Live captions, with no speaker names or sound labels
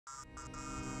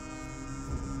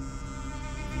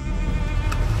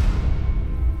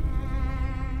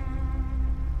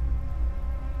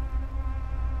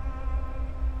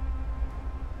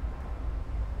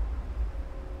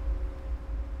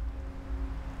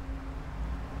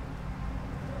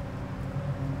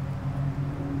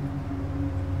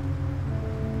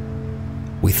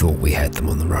We thought we had them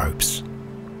on the ropes.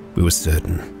 We were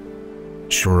certain,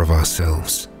 sure of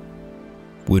ourselves.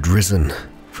 We'd risen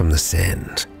from the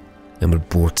sand and had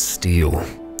brought steel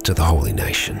to the holy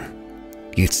nation.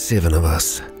 Yet 7 of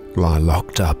us lie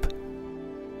locked up,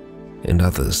 and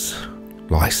others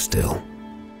lie still.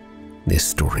 Their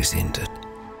stories ended.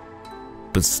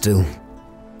 But still,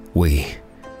 we,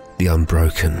 the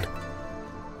unbroken,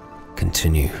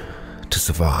 continue to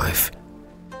survive.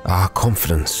 Our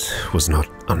confidence was not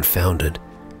unfounded.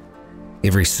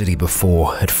 Every city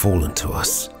before had fallen to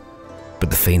us,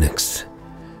 but the Phoenix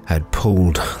had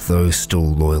pulled those still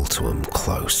loyal to him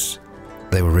close.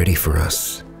 They were ready for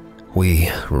us. We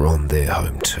were on their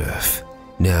home turf.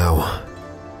 Now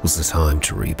was the time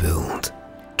to rebuild,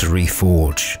 to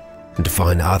reforge, and to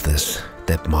find others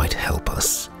that might help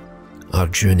us. Our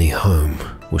journey home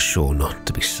was sure not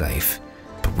to be safe,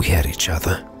 but we had each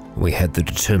other. We had the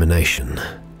determination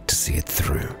to see it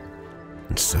through,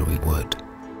 and so we would.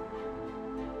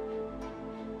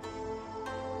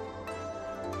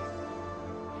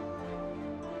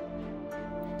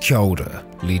 Kia ora,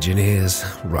 Legionnaires,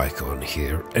 Rycon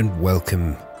here, and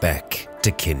welcome back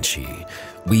to Kenshi.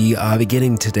 We are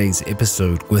beginning today's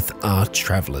episode with our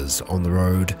travellers on the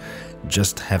road,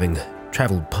 just having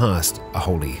travelled past a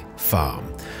holy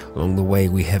farm. Along the way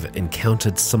we have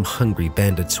encountered some hungry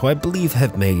bandits who I believe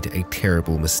have made a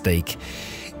terrible mistake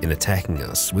in attacking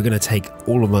us. We're going to take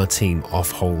all of our team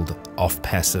off hold, off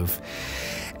passive,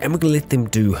 and we're going to let them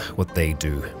do what they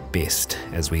do best,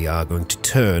 as we are going to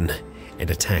turn and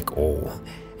attack all.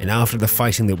 And after the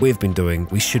fighting that we've been doing,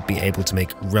 we should be able to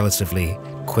make relatively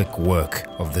quick work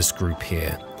of this group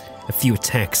here. A few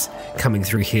attacks coming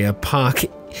through here. Park,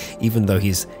 even though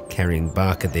he's carrying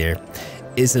Barker there,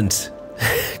 isn't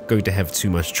going to have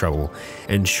too much trouble.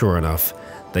 And sure enough,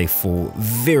 they fall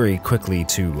very quickly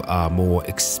to our more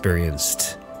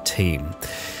experienced team.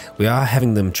 We are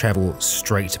having them travel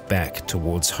straight back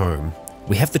towards home.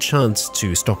 We have the chance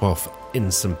to stop off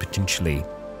in some potentially,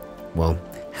 well,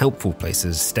 helpful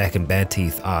places. Stack and Bad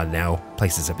Teeth are now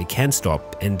places that we can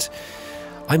stop, and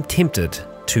I'm tempted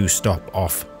to stop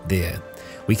off there.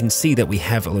 We can see that we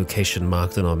have a location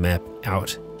marked on our map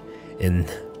out in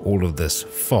all of this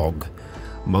fog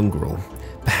mongrel.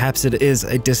 Perhaps it is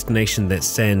a destination that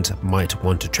Sand might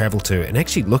want to travel to, and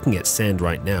actually looking at Sand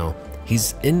right now,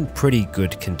 he's in pretty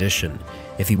good condition.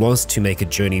 If he was to make a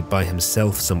journey by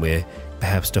himself somewhere,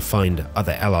 perhaps to find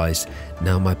other allies,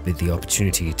 now might be the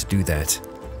opportunity to do that.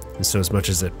 And so as much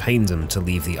as it pains him to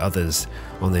leave the others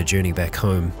on their journey back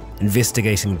home,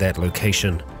 investigating that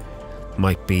location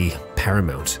might be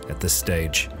paramount at this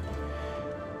stage.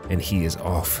 And he is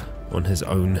off on his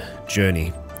own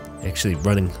journey, actually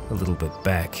running a little bit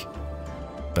back,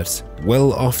 but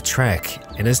well off track.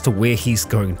 And as to where he's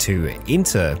going to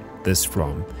enter this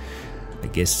from, I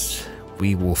guess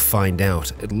we will find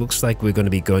out. It looks like we're going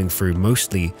to be going through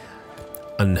mostly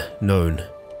unknown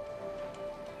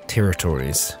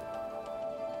territories,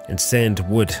 and Sand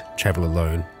would travel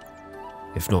alone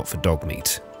if not for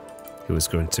Dogmeat, who is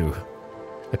going to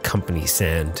accompany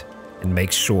Sand and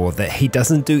make sure that he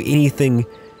doesn't do anything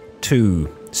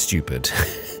too stupid.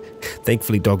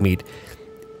 Thankfully, Dogmeat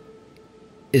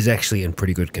is actually in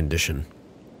pretty good condition.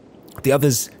 The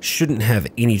others shouldn't have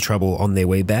any trouble on their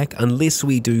way back unless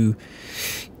we do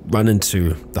run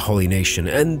into the Holy Nation,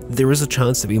 and there is a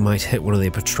chance that we might hit one of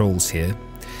their patrols here.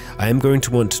 I am going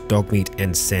to want Dogmeat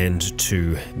and Sand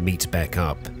to meet back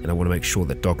up, and I want to make sure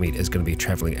that Dogmeat is going to be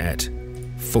traveling at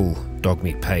full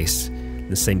Dogmeat pace.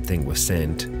 The same thing with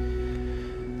Sand.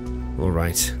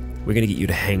 Alright, we're going to get you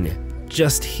to hang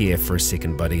just here for a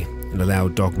second, buddy, and allow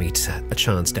Dogmeat a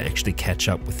chance to actually catch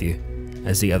up with you.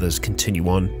 As the others continue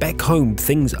on, back home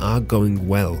things are going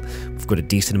well. We've got a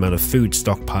decent amount of food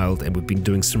stockpiled, and we've been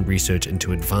doing some research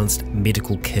into advanced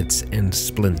medical kits and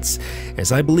splints,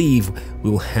 as I believe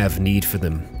we will have need for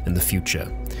them in the future.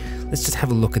 Let's just have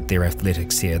a look at their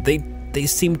athletics here. They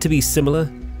seem to be similar,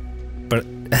 but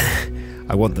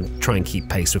I want them to try and keep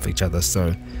pace with each other,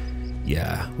 so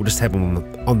yeah, we'll just have them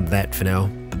on that for now.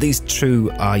 But these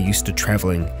two are used to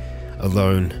traveling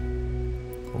alone,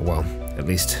 or well, at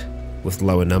least with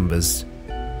lower numbers,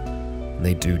 and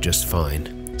they do just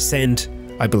fine. Sand,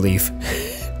 I believe,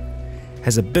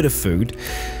 has a bit of food.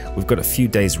 We've got a few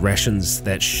days' rations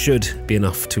that should be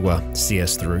enough to see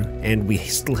us through, and we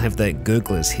still have that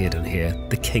gurgler's head in here,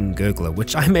 the king gurgler,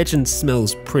 which I imagine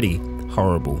smells pretty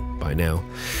horrible by now.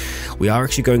 We are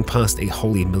actually going past a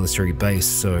holy military base,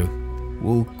 so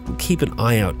we'll keep an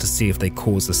eye out to see if they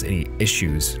cause us any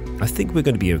issues. I think we're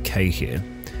going to be okay here.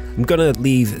 I'm going to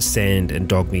leave Sand and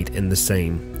Dogmeat in the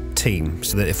same team,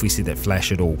 so that if we see that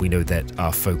flash at all, we know that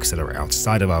our folks that are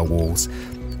outside of our walls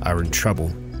are in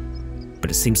trouble, but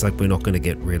it seems like we're not going to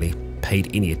get really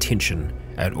paid any attention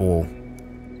at all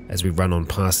as we run on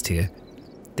past here.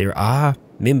 There are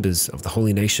members of the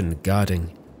Holy Nation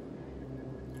guarding.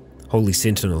 Holy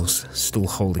Sentinels still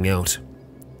holding out.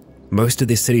 Most of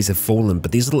their cities have fallen,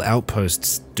 but these little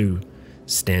outposts do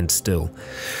stand still.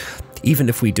 Even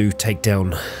if we do take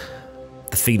down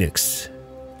the Phoenix,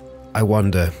 I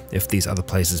wonder if these other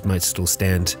places might still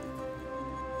stand.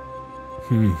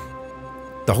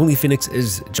 The Holy Phoenix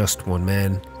is just one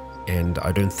man, and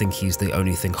I don't think he's the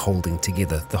only thing holding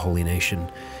together the Holy Nation.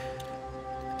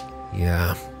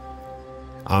 Yeah,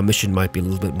 our mission might be a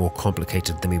little bit more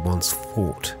complicated than we once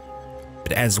thought.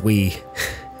 But as we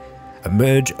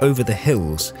emerge over the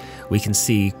hills, we can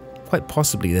see quite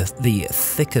possibly the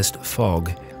thickest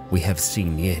fog we have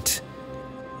seen yet.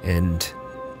 And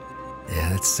yeah,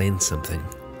 that's saying something.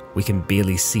 We can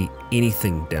barely see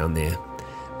anything down there.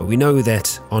 But we know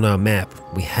that on our map,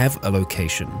 we have a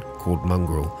location called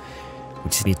Mongrel.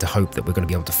 We just need to hope that we're going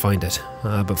to be able to find it.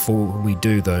 Before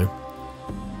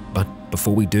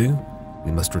we do,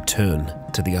 we must return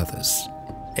to the others.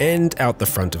 And out the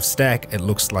front of Stack, it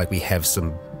looks like we have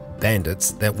some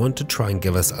bandits that want to try and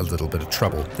give us a little bit of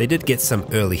trouble. They did get some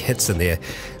early hits in there,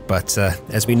 but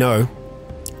as we know,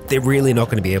 they're really not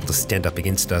going to be able to stand up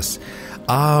against us.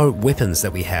 Our weapons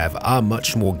that we have are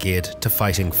much more geared to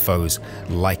fighting foes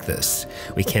like this.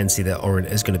 We can see that Orin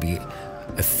is going to be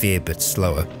a fair bit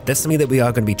slower. That's something that we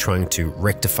are going to be trying to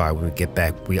rectify when we get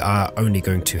back. We are only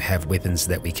going to have weapons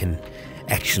that we can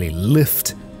actually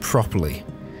lift properly.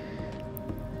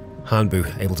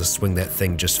 Hanbu able to swing that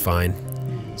thing just fine.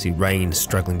 See Rain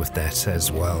struggling with that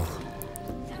as well.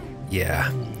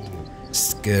 Yeah,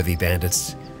 scurvy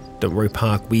bandits. Don't worry,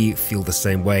 Park, we feel the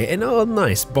same way. And oh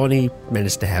nice, Bonnie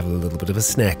managed to have a little bit of a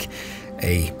snack.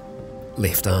 A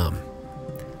left arm.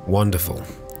 Wonderful.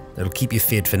 That'll keep you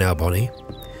fed for now, Bonnie.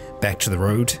 Back to the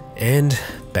road, and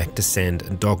back to Sand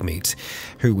and Dogmeat,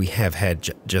 who we have had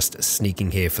just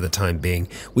sneaking here for the time being.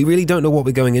 We really don't know what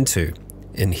we're going into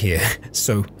in here,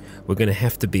 so we're going to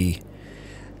have to be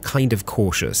kind of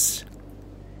cautious.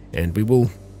 And we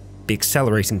will be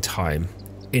accelerating time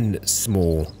in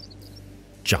small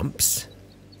jumps.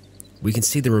 We can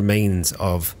see the remains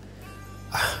of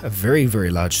a very, very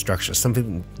large structure,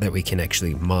 something that we can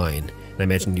actually mine. And I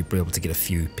imagine you'll be able to get a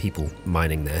few people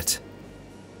mining that.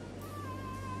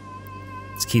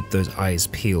 Let's keep those eyes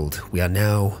peeled. We are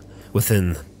now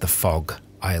within the Fog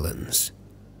Islands.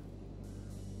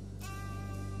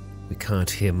 We can't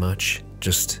hear much,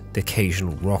 just the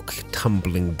occasional rock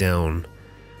tumbling down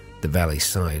the valley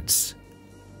sides.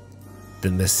 The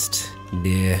mist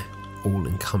near,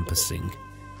 all-encompassing.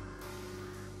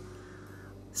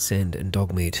 Sand and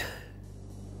Dogmeat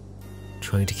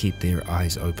trying to keep their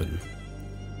eyes open.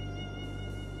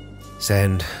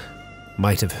 Sand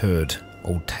might have heard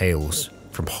old tales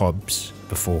from Hobbs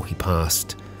before he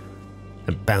passed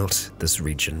about this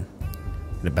region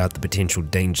and about the potential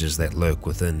dangers that lurk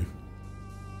within.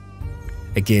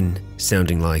 Again,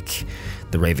 sounding like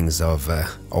the ravings of an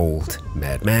old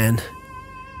madman.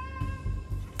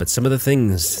 But some of the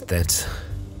things that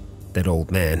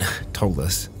old man told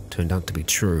us turned out to be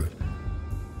true.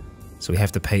 So we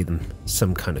have to pay them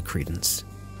some kind of credence.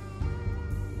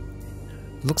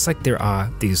 Looks like there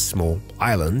are these small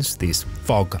islands, these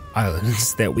fog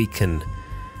islands, that we can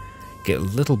get a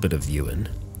little bit of view in.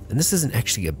 And this isn't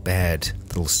actually a bad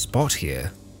little spot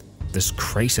here. This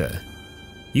crater.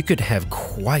 You could have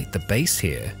quite the base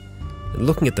here. And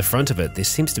looking at the front of it, there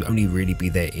seems to only really be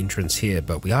their entrance here,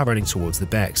 but we are running towards the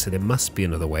back, so there must be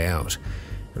another way out.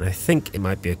 And I think it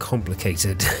might be a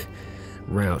complicated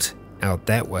route out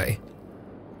that way.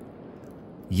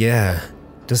 Yeah,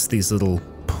 just these little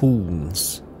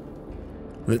pools.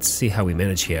 Let's see how we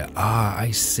manage here. Ah,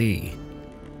 I see.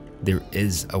 There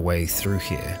is a way through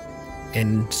here.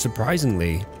 And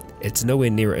surprisingly, it's nowhere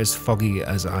near as foggy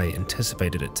as I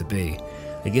anticipated it to be.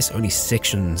 I guess only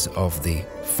sections of the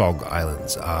Fog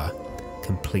Islands are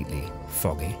completely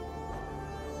foggy.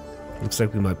 Looks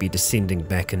like we might be descending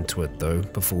back into it though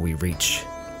before we reach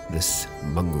this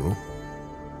mongrel.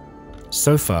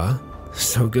 So far,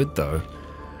 so good though.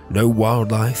 No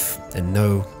wildlife and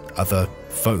no other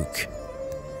folk.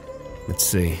 Let's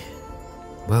see.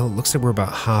 Well, it looks like we're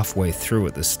about halfway through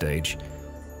at this stage.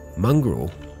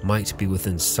 Mongrel might be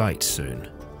within sight soon.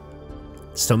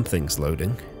 Something's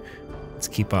loading. Let's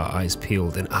keep our eyes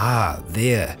peeled and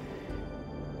there.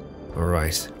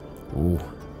 Alright. Ooh.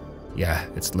 Yeah,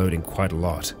 it's loading quite a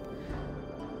lot.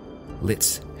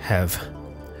 Let's have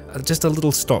just a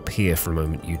little stop here for a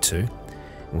moment, you two.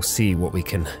 We'll see what we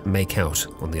can make out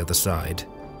on the other side.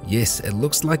 Yes, it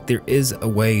looks like there is a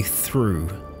way through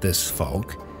this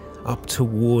fog up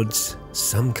towards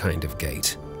some kind of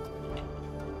gate.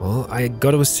 Well, I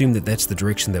got to assume that that's the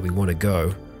direction that we want to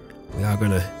go. We are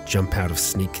going to jump out of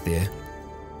sneak there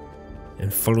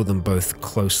and follow them both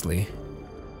closely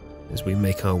as we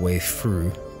make our way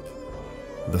through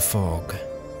the fog.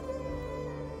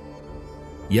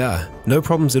 Yeah, no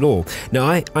problems at all. Now,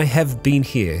 I have been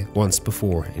here once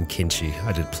before in Kenshi.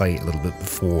 I did play a little bit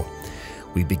before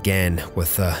we began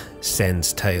with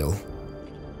Sans Tale.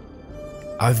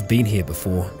 I've been here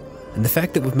before, and the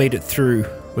fact that we've made it through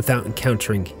without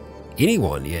encountering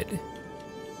anyone yet,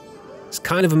 it's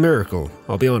kind of a miracle,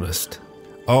 I'll be honest.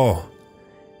 Oh,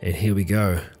 and here we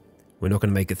go. We're not going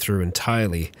to make it through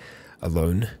entirely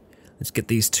alone. Let's get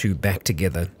these two back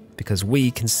together, because we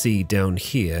can see down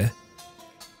here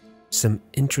some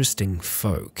interesting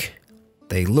folk.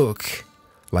 They look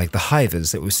like the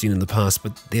hivers that we've seen in the past,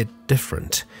 but they're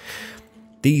different.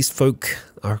 These folk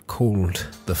are called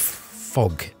the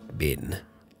Fog Men,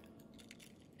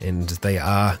 and they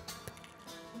are,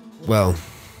 well,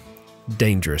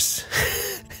 dangerous.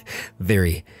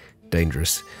 Very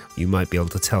dangerous. You might be able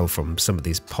to tell from some of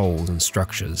these poles and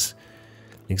structures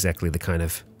exactly the kind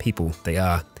of people they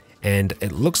are, and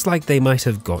it looks like they might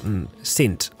have gotten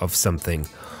scent of something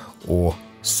or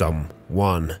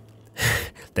someone.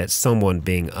 That someone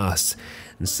being us.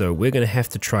 And so we're going to have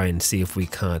to try and see if we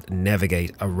can't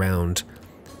navigate around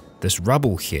this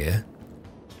rubble here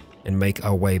and make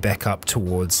our way back up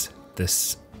towards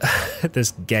this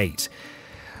this gate.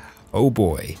 Oh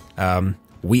boy,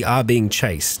 we are being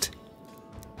chased.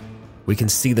 We can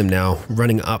see them now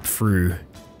running up through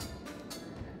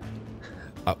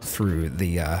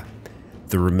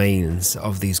the remains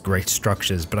of these great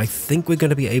structures, but I think we're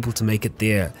going to be able to make it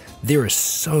there. There are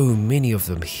so many of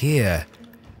them here,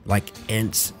 like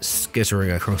ants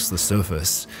skittering across the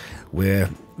surface. We're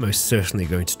most certainly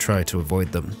going to try to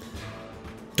avoid them.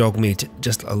 Dogmeat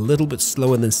just a little bit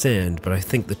slower than Sand, but I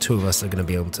think the two of us are going to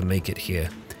be able to make it here.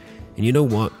 And you know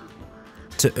what?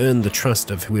 To earn the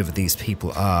trust of whoever these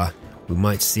people are, we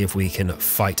might see if we can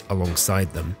fight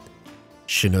alongside them.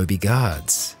 Shinobi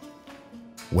guards.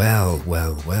 Well,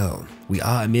 well, well, we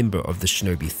are a member of the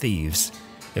Shinobi Thieves.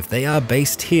 If they are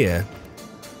based here,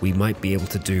 we might be able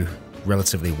to do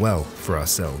relatively well for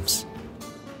ourselves.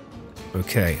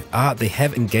 Okay, they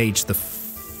have engaged the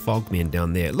Fogmen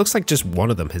down there. It looks like just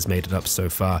one of them has made it up so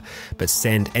far, but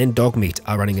Sand and Dogmeat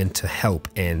are running in to help,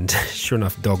 and sure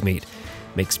enough, Dogmeat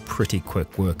makes pretty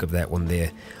quick work of that one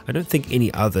there. I don't think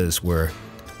any others were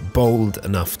bold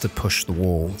enough to push the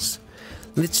walls.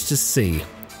 Let's just see.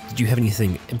 Did you have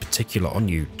anything in particular on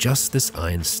you? Just this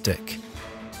iron stick.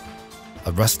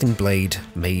 A rusting blade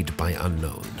made by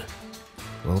unknown.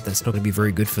 Well, that's not going to be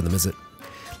very good for them, is it?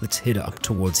 Let's head up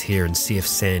towards here and see if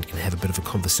Sand can have a bit of a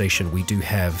conversation. We do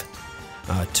have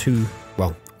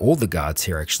all the guards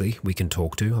here actually we can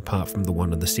talk to, apart from the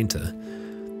one in the center.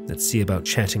 Let's see about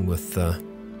chatting with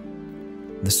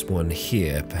this one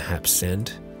here, perhaps,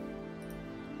 Sand.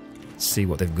 Let's see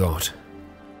what they've got.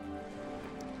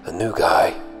 A new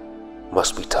guy.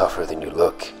 Must be tougher than you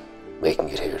look, making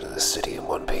it here to the city in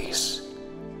one piece.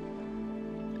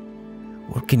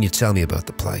 What can you tell me about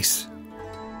the place?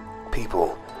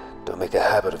 People don't make a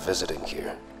habit of visiting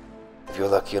here. If you're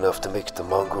lucky enough to make it to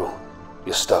Mongrel,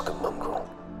 you're stuck in Mongrel.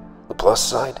 The plus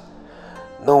side?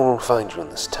 No one will find you in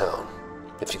this town.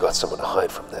 If you got someone to hide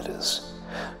from, that is.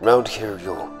 Around here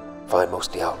you'll find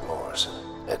mostly outlaws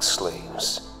and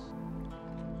ex-slaves.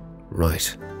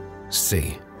 Right.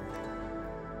 See.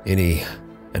 Any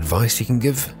advice you can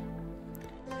give?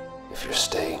 If you're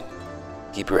staying,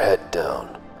 keep your head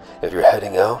down. If you're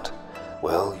heading out,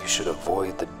 well, you should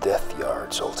avoid the death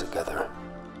yards altogether.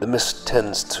 The mist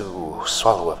tends to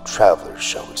swallow up travelers,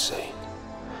 shall we say.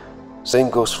 Same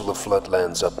goes for the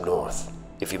floodlands up north.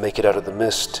 If you make it out of the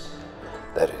mist,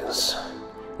 that is.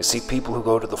 You see, people who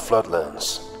go to the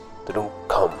floodlands, they don't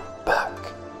come back.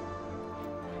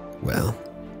 Well,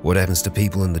 what happens to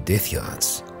people in the death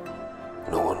yards?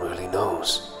 No one really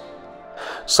knows.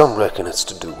 Some reckon it's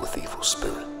to do with evil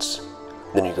spirits.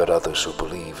 Then you got others who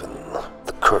believe in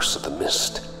the curse of the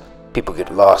mist. People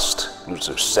get lost, lose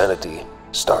their sanity,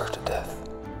 starve to death.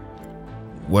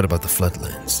 What about the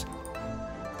floodlands?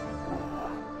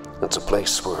 It's a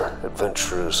place where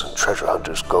adventurers and treasure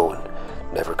hunters go and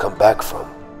never come back from.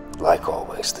 Like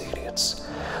always, the idiots.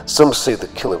 Some say the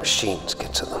killer machines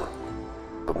get to them.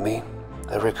 But me,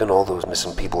 I reckon all those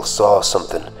missing people saw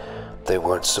something they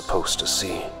weren't supposed to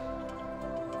see.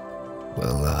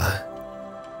 Well,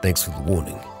 thanks for the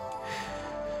warning.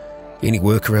 Any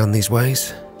work around these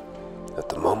ways? At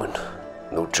the moment,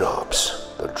 no jobs.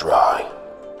 They're dry.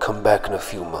 come back in a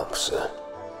few months.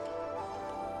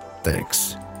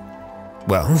 Thanks.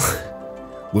 Well,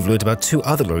 we've learned about 2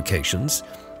 other locations.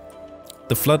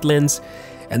 The Floodlands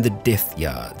and the Death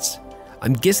Yards.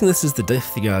 I'm guessing this is the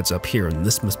Death Yards up here, and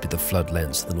this must be the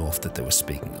Floodlands to the north that they were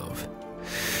speaking of.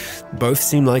 Both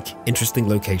seem like interesting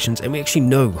locations, and we actually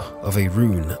know of a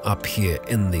rune up here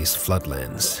in these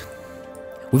Floodlands.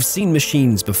 We've seen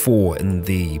machines before in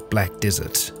the Black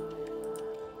Desert,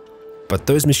 but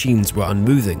those machines were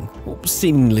unmoving, or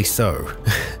seemingly so.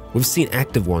 We've seen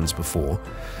active ones before,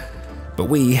 but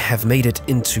we have made it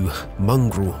into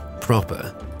Mongrel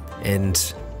proper,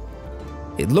 and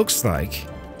it looks like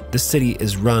the city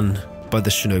is run by the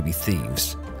Shinobi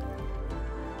Thieves,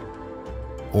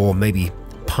 or maybe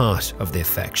part of their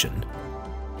faction.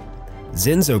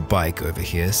 Zenzo Bike over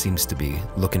here seems to be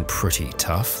looking pretty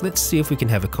tough. Let's see if we can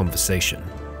have a conversation.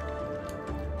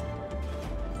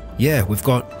 Yeah, we've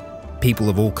got people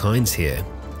of all kinds here.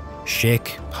 Shek,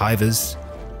 Hivers,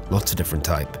 lots of different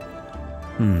type.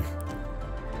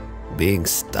 Being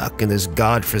stuck in this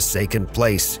godforsaken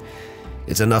place,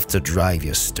 it's enough to drive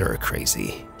you stir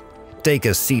crazy. Take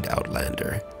a seat,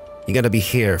 Outlander. You're gonna be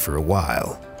here for a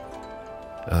while.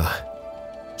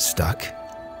 Stuck?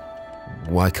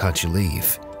 Why can't you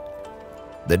leave?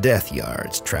 The Death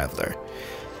Yards, traveler.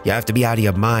 You have to be out of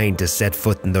your mind to set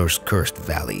foot in those cursed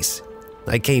valleys.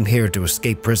 I came here to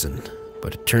escape prison,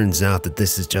 but it turns out that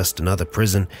this is just another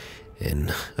prison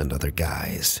in another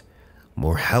guise.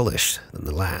 More hellish than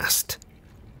the last.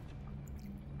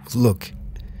 Look,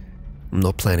 I'm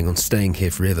not planning on staying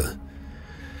here forever.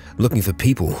 I'm looking for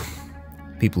people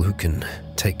who can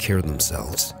take care of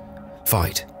themselves.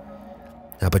 Fight.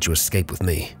 How about you escape with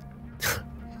me?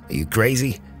 Are you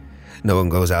crazy? No one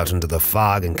goes out into the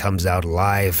fog and comes out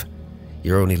alive.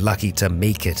 You're only lucky to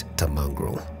make it to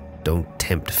Mongrel. Don't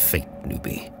tempt fate,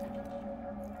 newbie.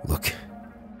 Look,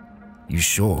 you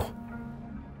sure?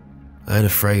 I ain't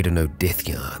afraid of no Death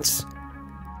Yards.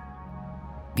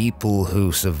 People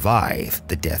who survive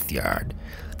the Death Yard,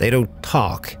 they don't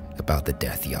talk about the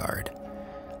Death Yard.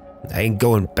 I ain't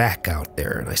going back out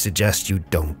there, and I suggest you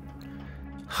don't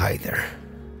either.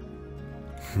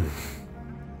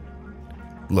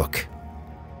 Look,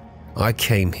 I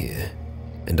came here,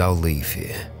 and I'll leave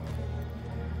here.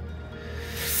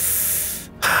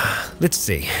 Let's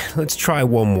see. Let's try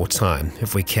one more time,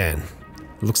 if we can.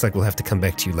 Looks like we'll have to come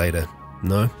back to you later.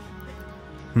 No?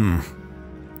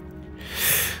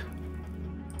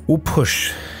 We'll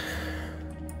push.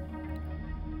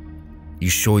 You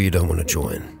sure you don't want to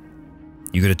join?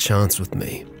 You got a chance with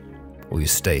me, or you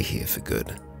stay here for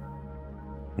good.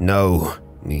 No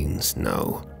means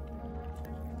no.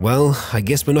 Well, I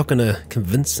guess we're not gonna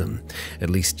convince him, at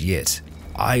least yet.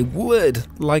 I would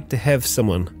like to have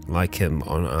someone like him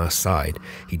on our side.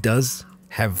 He does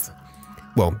have,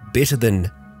 well, better than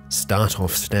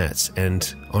start-off stats,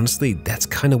 and honestly, that's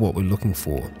kind of what we're looking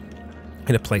for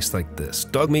in a place like this.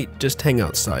 Dogmeat, just hang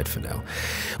outside for now.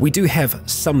 We do have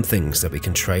some things that we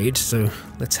can trade, so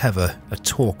let's have a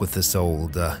talk with this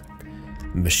old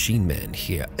machine man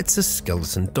here. It's a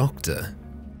skeleton doctor.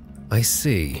 I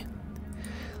see.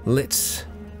 Let's...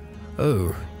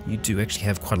 Oh, you do actually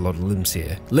have quite a lot of limbs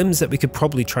here. Limbs that we could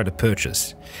probably try to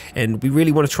purchase. And we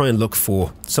really want to try and look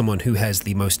for someone who has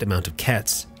the most amount of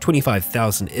cats.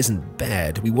 25,000 isn't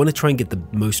bad. We want to try and get the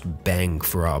most bang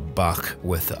for our buck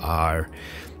with our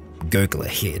gurgler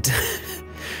head.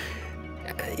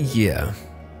 Yeah.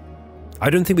 I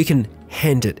don't think we can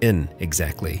hand it in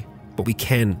exactly, but we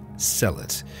can sell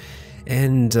it.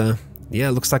 And yeah,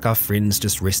 looks like our friend's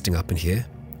just resting up in here.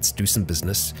 Let's do some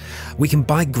business. We can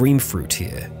buy green fruit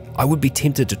here. I would be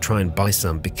tempted to try and buy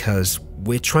some because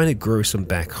we're trying to grow some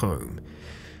back home.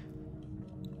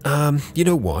 You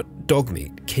know what?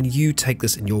 Dogmeat, can you take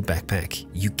this in your backpack?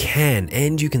 You can,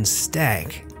 and you can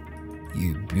stack.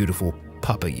 You beautiful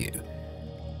pupper, you.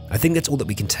 I think that's all that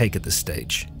we can take at this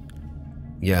stage.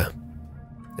 Yeah,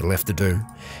 it'll have to do.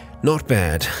 Not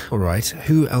bad. Alright,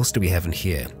 who else do we have in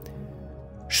here?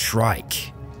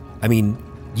 Shrike. I mean,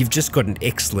 you've just got an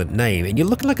excellent name, and you're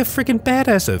looking like a freaking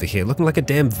badass over here, looking like a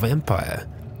damn vampire.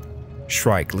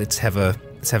 Shrike, let's have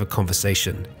a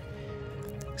conversation.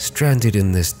 Stranded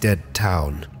in this dead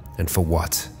town, and for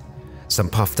what? Some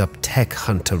puffed up tech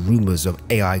hunter rumors of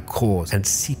AI cores and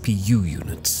CPU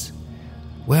units.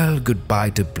 Well, goodbye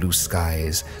to blue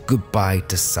skies, goodbye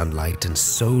to sunlight and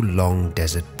so long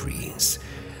desert breeze.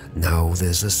 Now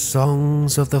there's the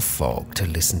songs of the fog to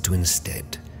listen to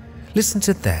instead. Listen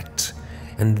to that.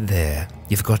 And there,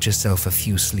 you've got yourself a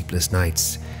few sleepless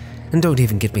nights. And don't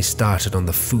even get me started on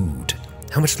the food.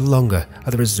 How much longer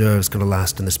are the reserves going to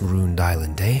last on this marooned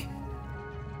island, eh?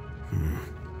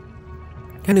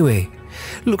 Anyway,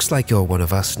 looks like you're one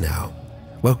of us now.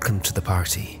 Welcome to the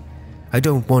party. I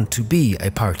don't want to be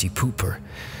a party pooper.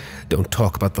 Don't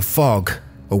talk about the fog,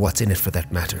 or what's in it for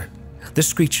that matter. The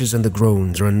screeches and the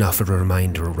groans are enough of a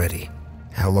reminder already.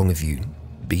 How long have you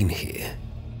been here?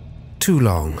 Too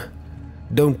long.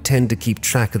 Don't tend to keep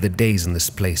track of the days in this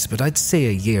place, but I'd say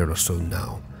a year or so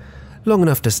now. Long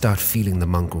enough to start feeling the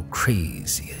mongrel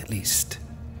crazy, at least.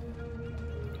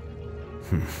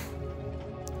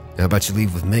 How about you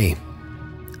leave with me?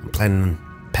 I'm planning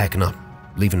on packing up,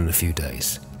 leaving in a few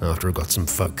days, after I got some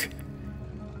folk.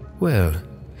 Well,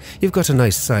 you've got a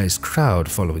nice-sized crowd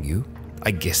following you,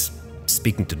 I guess,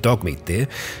 speaking to Dogmeat there.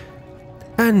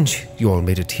 And you all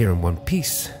made it here in one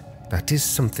piece. That is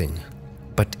something.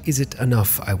 But is it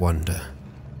enough, I wonder?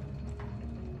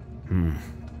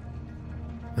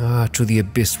 To the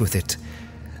abyss with it.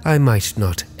 I might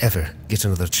not ever get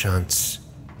another chance.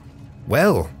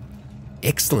 Well,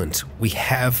 excellent. We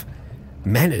have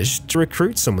managed to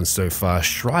recruit someone so far,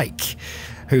 Shrike,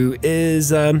 who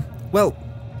is, well,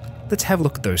 let's have a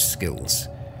look at those skills.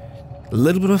 A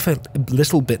little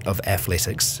bit of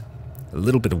athletics, a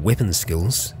little bit of weapon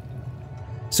skills.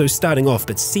 So starting off,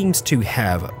 but seems to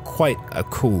have quite a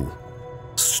cool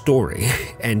story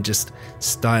and just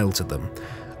style to them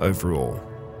overall.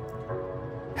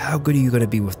 How good are you going to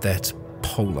be with that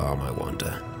polearm, I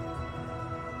wonder?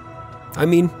 I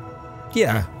mean,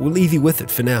 yeah, we'll leave you with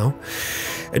it for now.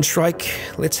 And Shrike,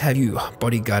 let's have you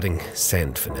bodyguarding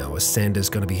Sand for now, as Sand is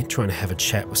going to be trying to have a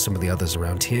chat with some of the others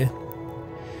around here.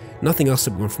 Nothing else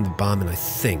that we want from the barman, I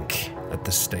think, at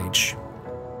this stage.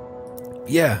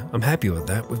 Yeah, I'm happy with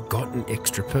that. We've got an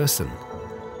extra person.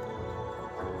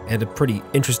 And a pretty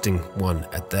interesting one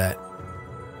at that.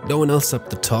 No one else up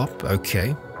the top,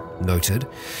 okay, noted.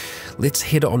 Let's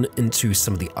head on into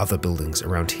some of the other buildings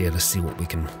around here to see what we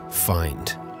can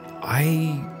find.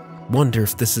 I wonder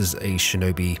if this is a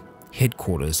shinobi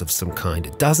headquarters of some kind.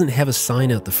 It doesn't have a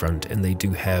sign out the front, and they do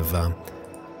have,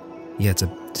 yeah,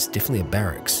 it's definitely a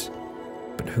barracks.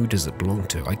 But who does it belong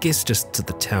to? I guess just to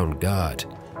the town guard.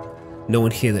 No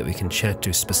one here that we can chat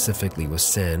to specifically with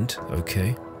Sand,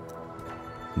 okay.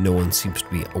 No one seems to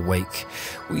be awake.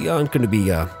 We aren't going to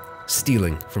be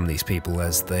stealing from these people,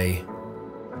 as they,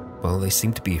 well, they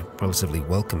seem to be relatively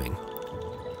welcoming.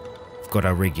 We've got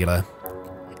our regular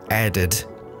added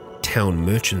town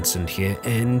merchants in here,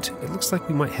 and it looks like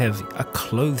we might have a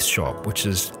clothes shop, which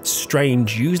is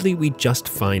strange. Usually we just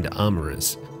find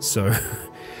armorers, so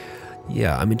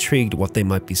yeah, I'm intrigued what they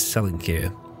might be selling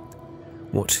here.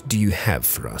 What do you have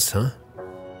for us, huh?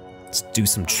 Let's do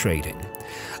some trading.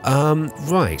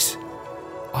 Right.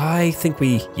 I think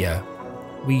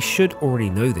we should already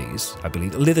know these, I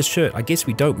believe. A leather shirt, I guess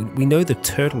we don't. We know the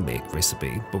turtleneck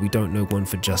recipe, but we don't know one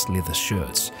for just leather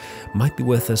shirts. Might be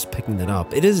worth us picking that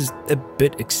up. It is a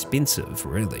bit expensive,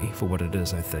 really, for what it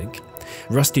is, I think.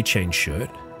 Rusty chain shirt.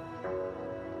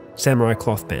 Samurai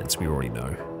cloth pants, we already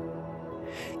know.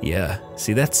 Yeah,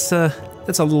 see, that's a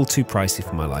little too pricey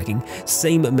for my liking.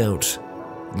 Same amount,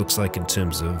 looks like, in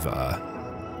terms of,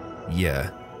 yeah,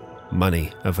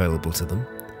 money available to them.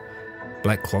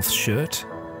 Black cloth shirt.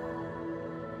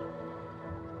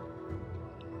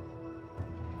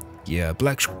 Yeah,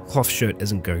 black cloth shirt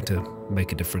isn't going to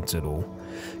make a difference at all.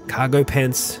 Cargo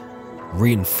pants,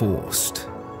 reinforced.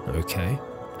 Okay.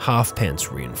 Half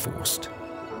pants reinforced.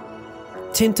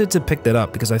 Tempted to pick that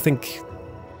up because I think,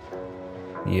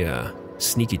 yeah,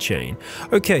 sneaky chain.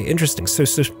 Okay, interesting. So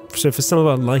for some of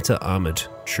our lighter armored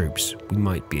troops, we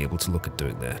might be able to look at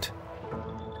doing that.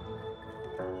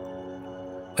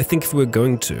 I think if we were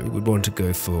going to, we'd want to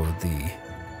go for the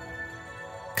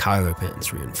cargo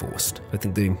pants reinforced. I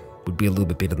think they would be a little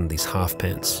bit better than these half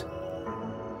pants.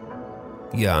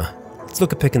 Yeah, let's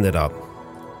look at picking that up.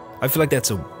 I feel like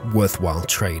that's a worthwhile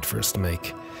trade for us to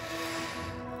make.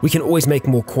 We can always make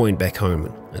more coin back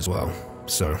home as well,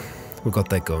 so we've got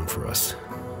that going for us.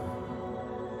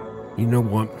 You know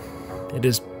what? It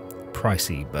is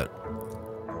pricey, but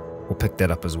we'll pick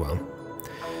that up as well.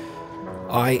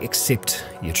 I accept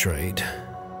your trade.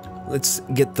 Let's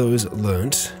get those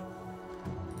learnt.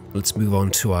 Let's move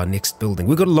on to our next building.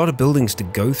 We've got a lot of buildings to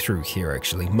go through here,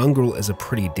 actually. Mongrel is a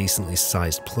pretty decently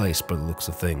sized place by the looks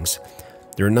of things.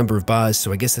 There are a number of bars,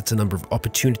 so I guess that's a number of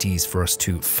opportunities for us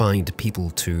to find people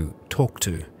to talk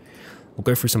to. We'll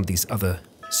go through some of these other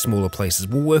smaller places.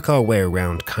 We'll work our way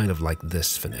around kind of like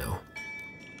this for now.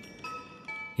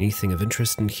 Anything of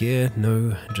interest in here?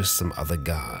 No, just some other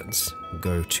guards. We'll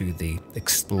go to the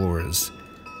explorers,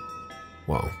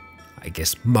 well, I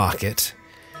guess market,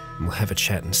 and we'll have a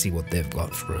chat and see what they've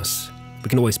got for us. We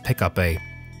can always pick up a,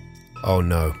 oh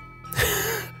no,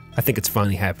 I think it's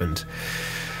finally happened.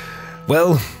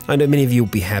 Well, I know many of you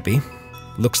will be happy.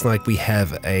 Looks like we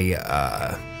have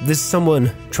there's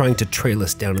someone trying to trail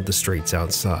us down to the streets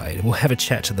outside. We'll have a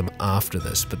chat to them after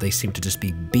this, but they seem to just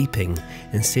be beeping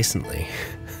incessantly.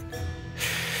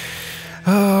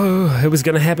 Oh, it was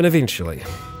going to happen eventually.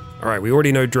 Alright, we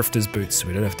already know Drifter's boots, so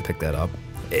we don't have to pick that up.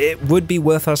 It would be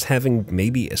worth us having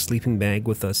maybe a sleeping bag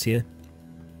with us here.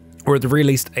 Or at the very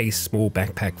least, a small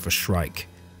backpack for Shrike.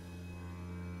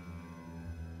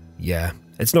 Yeah,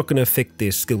 it's not going to affect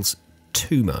their skills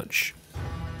too much.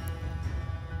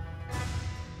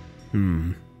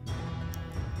 You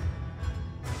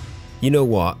know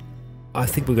what? I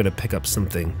think we're going to pick up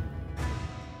something.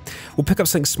 We'll pick up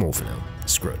something small for now.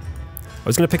 Screw it. I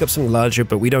was going to pick up something larger,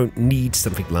 but we don't need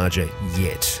something larger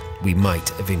yet. We might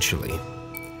eventually.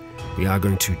 We are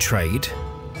going to trade.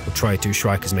 We'll try to.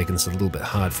 Shrike is making this a little bit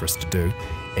hard for us to do.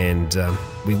 And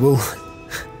we will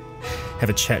have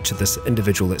a chat to this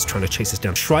individual that's trying to chase us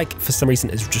down. Shrike, for some reason,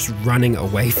 is just running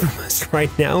away from us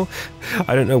right now.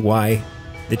 I don't know why.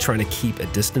 They're trying to keep a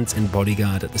distance and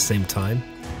bodyguard at the same time.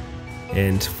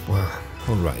 And, well,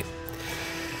 alright.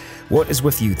 What is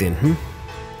with you then,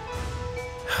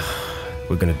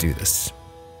 We're gonna do this.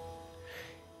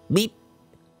 Beep.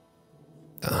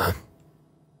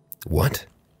 What?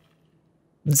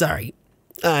 Sorry.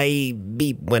 I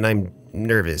beep when I'm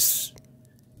nervous.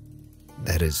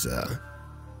 That is,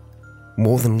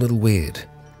 more than a little weird.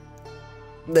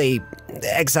 They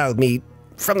exiled me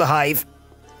from the hive.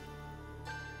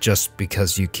 Just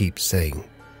because you keep saying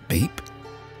beep?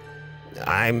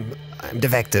 I'm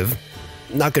defective.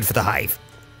 Not good for the hive.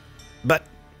 But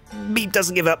Beep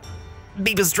doesn't give up.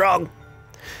 Beep is strong.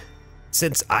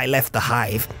 Since I left the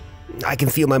hive, I can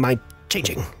feel my mind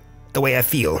changing. The way I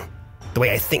feel. The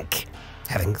way I think.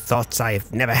 Having thoughts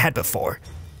I've never had before.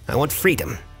 I want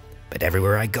freedom. But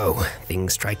everywhere I go,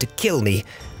 things try to kill me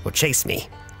or chase me.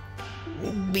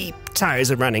 Beep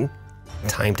tires are running.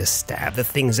 Time to stab the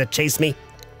things that chase me.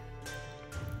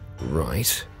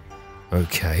 Right.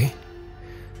 Okay.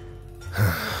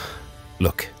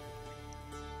 Look.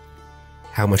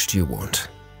 How much do you want?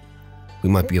 We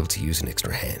might be able to use an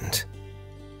extra hand.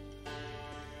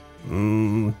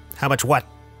 How much what?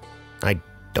 I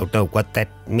don't know what that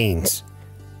means.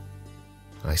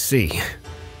 I see.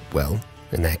 Well,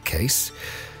 in that case,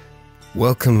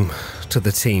 welcome to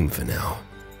the team for now.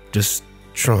 Just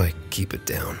try keep it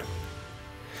down.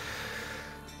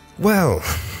 Well,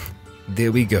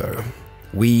 there we go.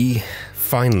 We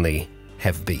finally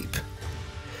have Beep,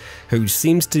 who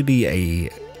seems to be a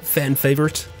fan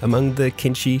favorite among the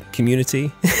Kenshi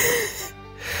community.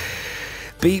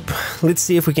 Beep, let's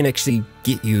see if we can actually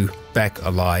get you back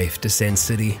alive to Sand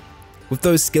City. With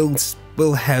those skills,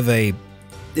 we'll have a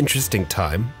interesting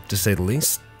time, to say the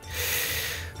least.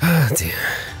 Ah, dear.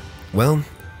 Well,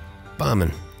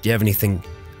 barman, do you have anything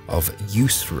of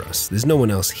use for us? There's no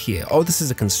one else here. Oh, this is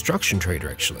a construction trader,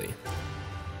 actually.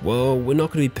 Well, we're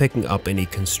not going to be picking up any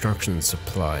construction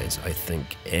supplies, I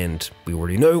think, and we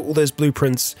already know all those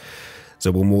blueprints,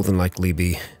 so we'll more than likely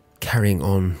be carrying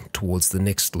on towards the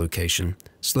next location,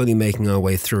 slowly making our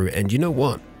way through. And you know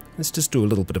what? Let's just do a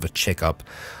little bit of a checkup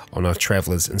on our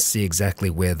travelers and see exactly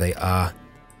where they are.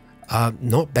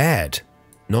 Not bad.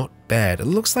 Not bad. It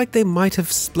looks like they might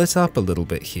have split up a little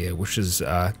bit here, which is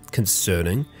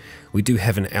concerning. We do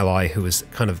have an ally who is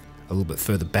kind of a little bit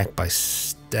further back by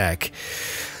stack.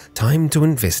 Time to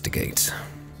investigate.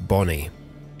 Bonnie,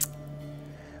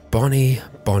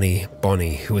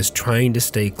 who is trying to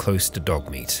stay close to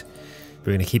Dogmeat.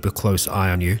 We're going to keep a close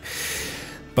eye on you.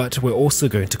 But we're also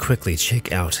going to quickly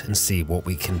check out and see what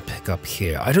we can pick up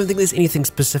here. I don't think there's anything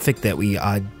specific that we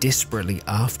are desperately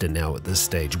after now at this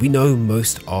stage. We know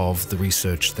most of the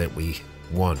research that we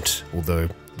want, although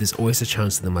there's always a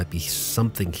chance that there might be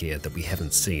something here that we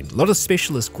haven't seen. A lot of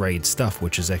specialist grade stuff,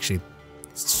 which is actually,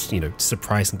 you know,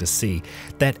 surprising to see.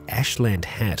 That Ashland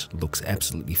hat looks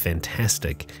absolutely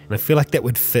fantastic, and I feel like that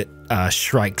would fit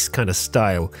Shrike's kind of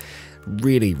style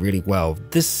really, really well.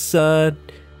 This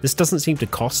doesn't seem to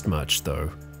cost much,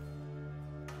 though.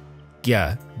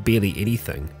 Yeah, barely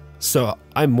anything. So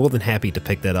I'm more than happy to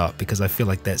pick that up because I feel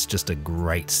like that's just a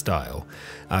great style.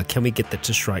 Can we get that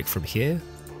to Shrike from here?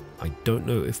 I don't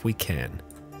know if we can.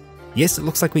 Yes, it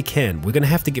looks like we can. We're going to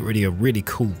have to get rid of your really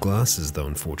cool glasses, though,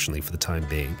 unfortunately, for the time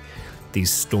being.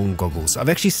 These storm goggles. I've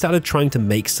actually started trying to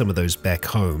make some of those back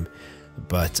home.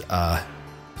 But,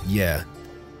 yeah.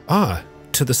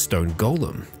 To the stone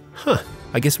golem. Huh.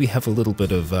 I guess we have a little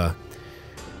bit of,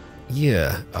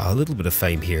 yeah, a little bit of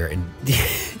fame here. And,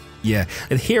 yeah,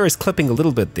 and hair is clipping a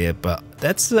little bit there, but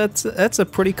that's a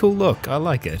pretty cool look. I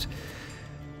like it.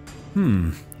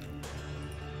 To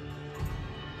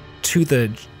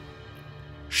the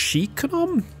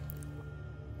Shikonom?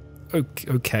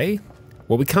 Okay.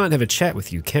 Well, we can't have a chat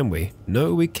with you, can we?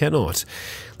 No, we cannot.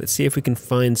 Let's see if we can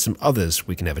find some others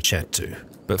we can have a chat to.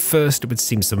 But first, it would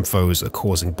seem some foes are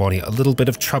causing Bonnie a little bit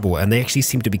of trouble, and they actually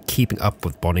seem to be keeping up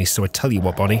with Bonnie. So I tell you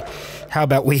what, Bonnie, how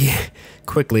about we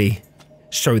quickly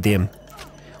show them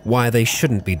why they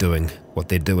shouldn't be doing what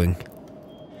they're doing.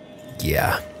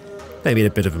 Yeah, they made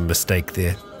a bit of a mistake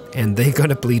there, and they're going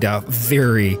to bleed out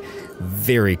very,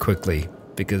 very quickly,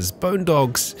 because bone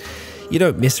dogs, you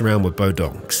don't mess around with bone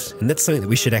dogs, and that's something that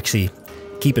we should actually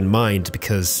keep in mind,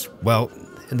 because, well,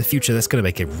 in the future that's going to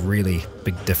make a really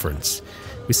big difference.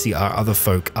 We see our other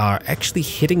folk are actually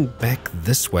heading back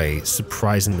this way,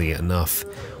 surprisingly enough,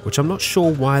 which I'm not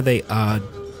sure why they are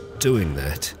doing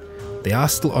that. They are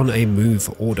still on a move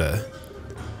order.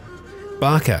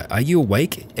 Barker, are you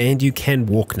awake? And you can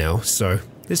walk now, so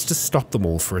let's just stop them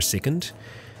all for a second.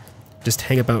 Just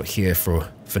hang about here for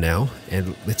now,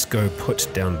 and let's go put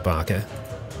down Barker.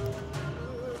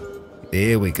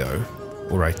 There we go.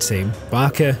 Alright team,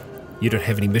 Barker, you don't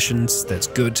have any missions, that's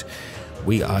good.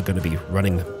 We are going to be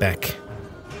running back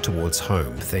towards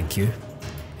home, thank you.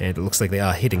 And it looks like they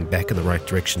are heading back in the right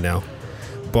direction now.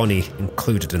 Bonnie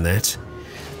included in that.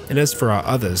 And as for our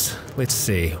others, let's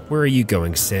see, where are you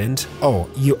going, Sand? Oh,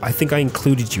 I think I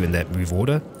included you in that move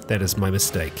order. That is my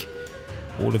mistake.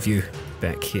 All of you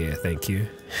back here, thank you.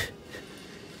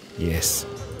 Yes,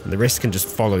 and the rest can just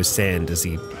follow Sand as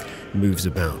he moves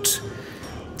about.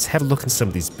 Let's have a look in some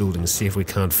of these buildings, see if we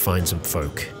can't find some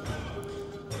folk.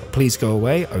 Please go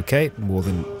away. Okay, more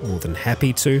than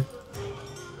happy to.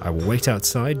 I will wait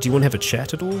outside. Do you want to have a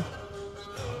chat at all?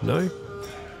 No?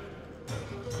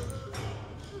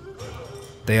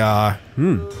 They are,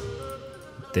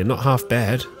 they're not half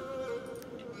bad.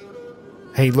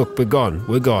 Hey, look, we're gone.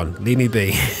 Leave me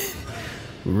be.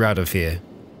 We're out of here.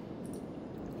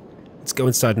 Let's go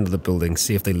inside into the building,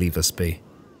 see if they leave us be.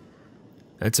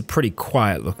 It's a pretty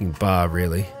quiet looking bar,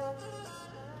 really.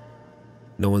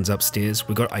 No one's upstairs.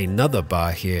 We've got another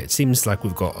bar here. It seems like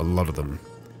we've got a lot of them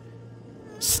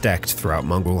stacked throughout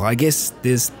Mongrel. I guess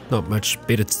there's not much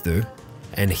better to do.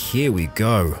 And here we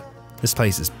go. This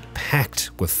place is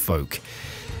packed with folk.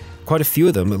 Quite a few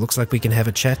of them it looks like we can have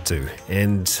a chat to,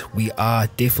 and we are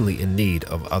definitely in need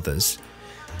of others.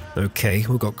 Okay,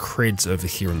 we've got Creds over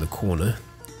here in the corner.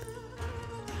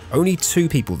 Only 2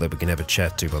 people that we can have a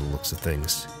chat to by the looks of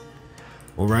things.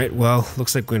 Alright, well,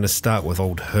 looks like we're going to start with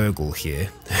old Hergel here,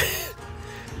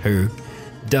 who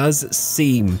does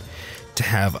seem to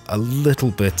have a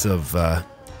little bit of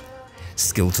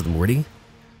skill to them already.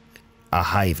 A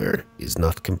hiver is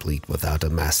not complete without a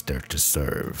master to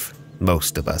serve.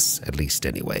 Most of us, at least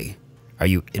anyway. Are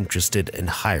you interested in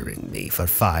hiring me for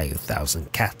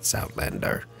 5,000 cats,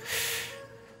 Outlander?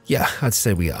 Yeah, I'd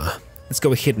say we are. Let's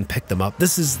go ahead and pick them up.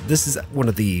 This is one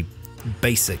of the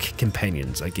basic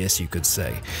companions, I guess you could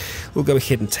say. We'll go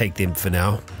ahead and take them for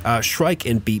now. Shrike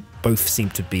and Beep both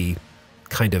seem to be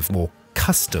kind of more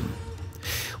custom.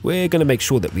 We're going to make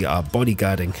sure that we are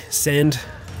bodyguarding Sand,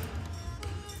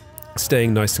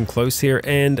 staying nice and close here,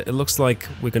 and it looks like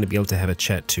we're going to be able to have a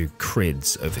chat to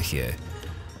Creds over here.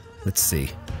 Let's see.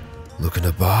 Looking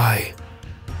to buy.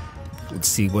 Let's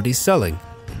see what he's selling.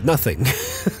 Nothing.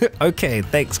 Okay,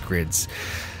 thanks, Creds.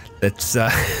 That's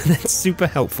super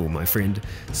helpful, my friend.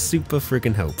 Super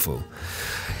friggin' helpful.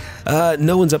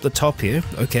 No one's up the top here.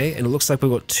 Okay, and it looks like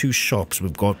we've got 2 shops.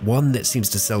 We've got one that seems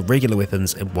to sell regular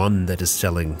weapons and one that is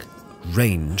selling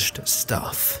ranged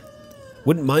stuff.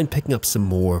 Wouldn't mind picking up some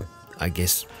more, I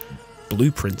guess,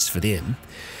 blueprints for them.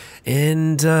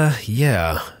 And,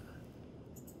 yeah.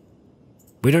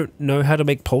 We don't know how to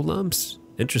make polearms?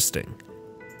 Interesting.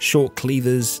 Short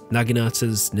cleavers,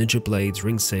 naginatas, ninja blades,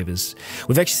 ring sabers.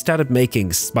 We've actually started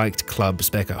making spiked clubs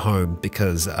back at home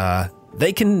because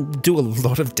they can do a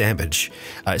lot of damage,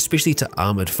 especially to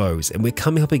armored foes. And we're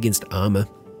coming up against armor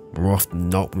more often than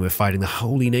not when we're fighting the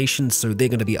Holy Nation, so they're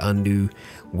going to be our new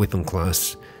weapon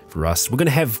class for us. We're going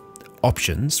to have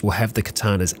options. We'll have the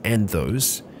katanas and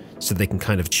those, so they can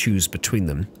kind of choose between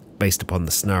them based upon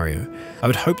the scenario. I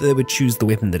would hope that they would choose the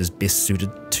weapon that is best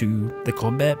suited to the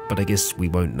combat, but I guess we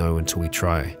won't know until we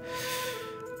try.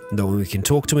 No one we can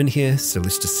talk to in here, so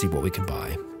let's just see what we can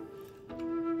buy.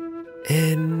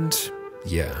 And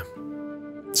yeah,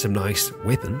 some nice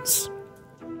weapons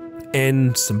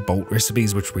and some bolt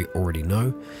recipes, which we already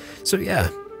know. So yeah,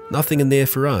 nothing in there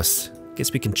for us.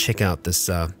 Guess we can check out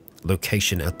this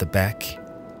location at the back.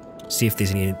 See if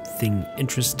there's anything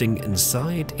interesting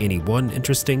inside. Anyone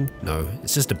interesting? No,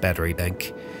 it's just a battery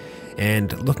bank.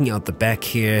 And looking out the back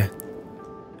here,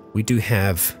 we do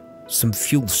have some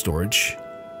fuel storage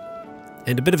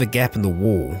and a bit of a gap in the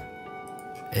wall.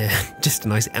 And just a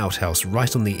nice outhouse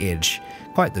right on the edge.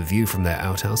 Quite the view from that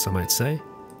outhouse, I might say.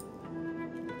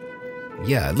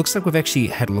 Yeah, it looks like we've actually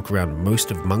had a look around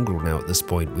most of Mongrel now at this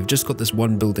point. We've just got this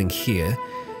one building here,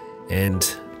 and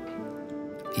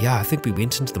yeah, I think we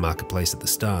went into the marketplace at the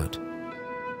start.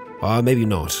 Maybe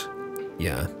not.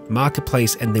 Yeah,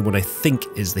 marketplace, and then what I think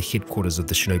is the headquarters of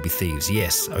the Shinobi Thieves.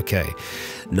 Yes, okay,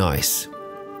 nice.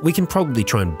 We can probably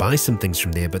try and buy some things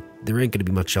from there, but there ain't going to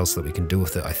be much else that we can do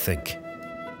with it, I think.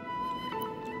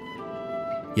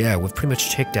 Yeah, we've pretty much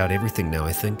checked out everything now,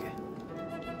 I think.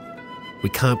 We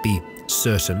can't be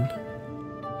certain,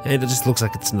 and it just looks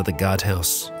like it's another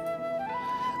guardhouse.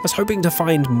 I was hoping to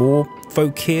find more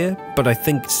folk here, but I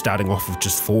think starting off with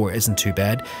just 4 isn't too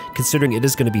bad, considering it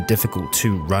is going to be difficult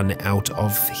to run out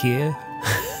of here.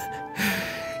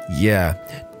 Yeah,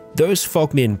 those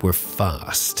fogmen were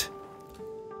fast.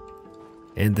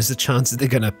 And there's a chance that they're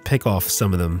going to pick off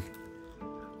some of them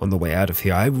on the way out of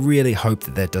here. I really hope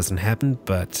that that doesn't happen,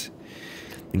 but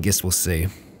I guess we'll see.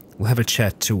 We'll have a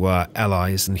chat to our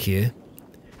allies in here,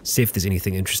 see if there's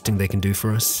anything interesting they can do for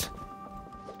us.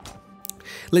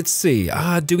 Let's see,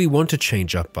 do we want to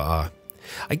change up our...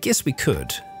 I guess we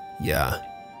could, yeah.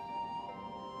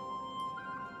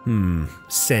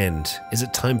 Sand, is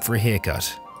it time for a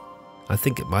haircut? I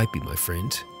think it might be, my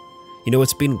friend. You know,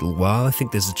 it's been a little while. I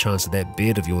think there's a chance that that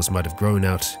beard of yours might have grown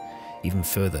out even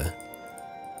further.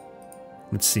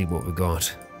 Let's see what we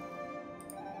got.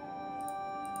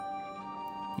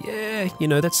 Yeah, you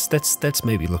know, that's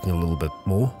maybe looking a little bit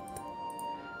more.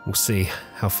 We'll see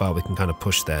how far we can kind of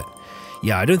push that.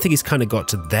 Yeah, I don't think he's kind of got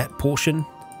to that portion,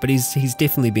 but he's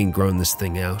definitely been growing this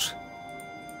thing out.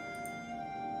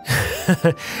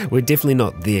 We're definitely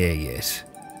not there yet.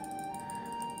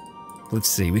 Let's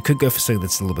see, we could go for something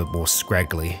that's a little bit more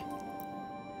scraggly.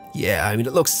 Yeah, I mean,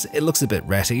 it looks a bit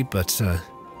ratty, but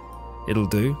it'll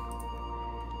do.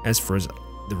 As for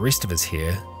the rest of his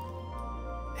hair,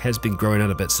 has been growing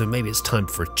out a bit, so maybe it's time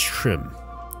for a trim.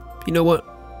 You know what?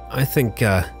 I think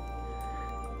I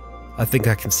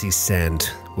can see Sand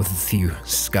with a few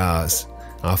scars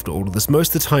after all of this.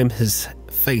 Most of the time his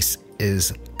face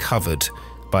is covered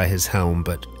by his helm,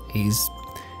 but he's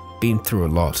been through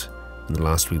a lot in the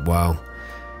last wee while.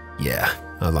 Yeah,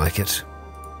 I like it.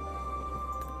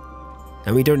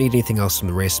 And we don't need anything else from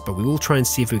the rest, but we will try and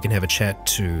see if we can have a chat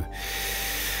to,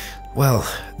 well,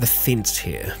 the fence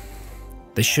here.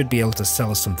 They should be able to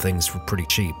sell us some things for pretty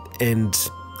cheap, and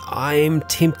I'm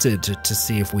tempted to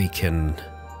see if we can...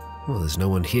 Well, there's no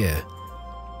one here.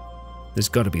 There's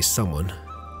got to be someone.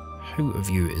 Who of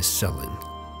you is selling?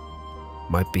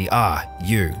 Might be...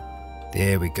 you.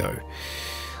 There we go.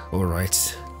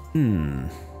 Alright.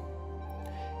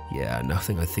 Yeah,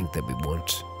 nothing I think that we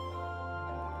want.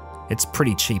 It's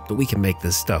pretty cheap, but we can make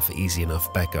this stuff easy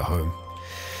enough back at home.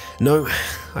 No,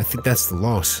 I think that's the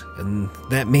lot, and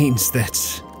that means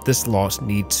that this lot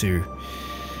need to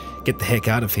get the heck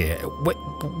out of here.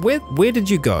 Where did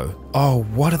you go? Oh,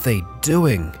 what are they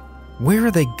doing? Where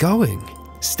are they going?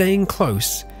 Staying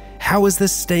close? How is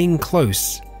this staying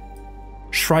close?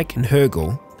 Shrike and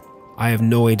Hergel, I have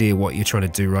no idea what you're trying to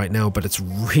do right now, but it's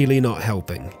really not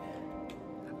helping.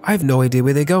 I have no idea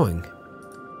where they're going.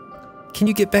 Can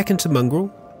you get back into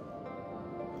Mongrel?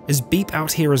 Is Beep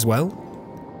out here as well?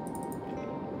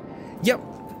 Yep.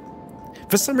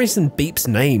 For some reason, Beep's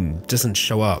name doesn't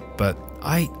show up, but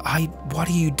what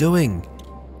are you doing?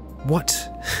 What?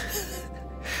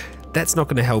 That's not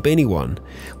going to help anyone.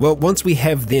 Well, once we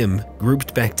have them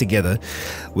grouped back together,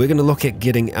 we're going to look at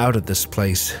getting out of this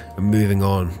place and moving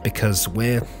on, because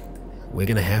we're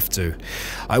going to have to.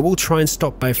 I will try and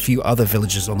stop by a few other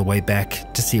villages on the way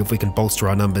back to see if we can bolster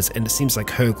our numbers, and it seems like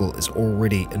Hergel is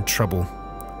already in trouble.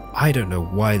 I don't know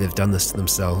why they've done this to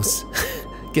themselves.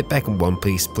 Get back in one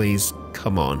piece, please.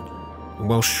 Come on. And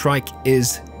while Shrike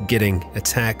is getting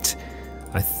attacked,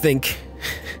 I think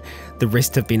the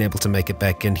rest have been able to make it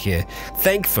back in here.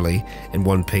 Thankfully, in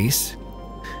one piece.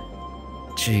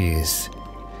 Jeez.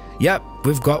 Yep,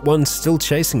 we've got one still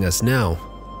chasing us now.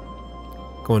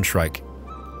 Go on, Shrike.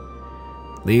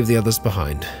 Leave the others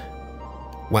behind.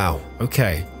 Wow,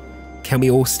 okay. Can we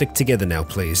all stick together now,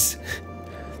 please?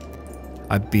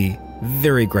 I'd be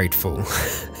very grateful.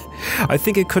 I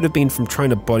think it could have been from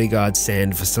trying to bodyguard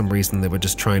Sand. For some reason they were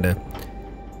just trying to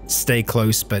stay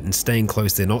close, but in staying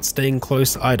close they're not staying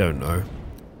close. I don't know.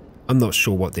 I'm not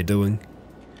sure what they're doing.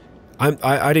 I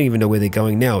don't even know where they're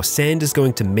going now. Sand is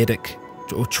going to medic,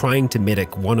 or trying to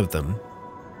medic one of them,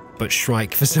 but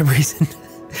Shrike for some reason...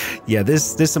 Yeah,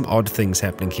 there's some odd things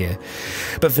happening here.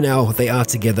 But for now, they are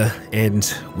together,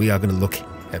 and we are going to look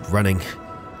at running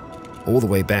all the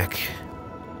way back.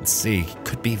 Let's see,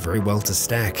 could be very well to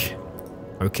stack.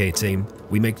 Okay, team.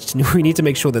 We need to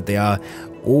make sure that they are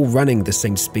all running the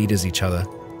same speed as each other.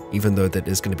 Even though that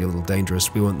is going to be a little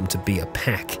dangerous, we want them to be a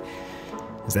pack.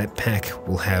 As that pack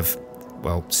will have,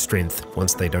 well, strength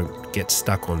once they don't get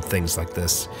stuck on things like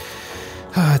this.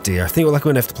 Ah dear, I think we're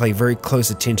going to have to pay very close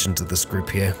attention to this group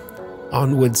here.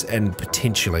 Onwards and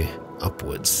potentially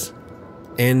upwards.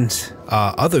 And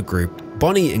our other group,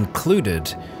 Bonnie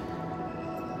included,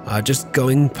 are just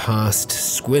going past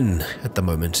Squin at the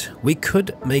moment. We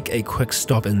could make a quick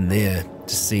stop in there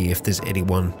to see if there's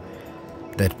anyone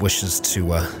that wishes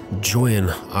to join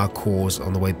our cause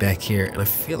on the way back here, and I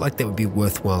feel like that would be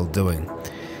worthwhile doing.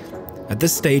 At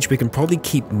this stage, we can probably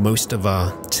keep most of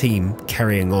our team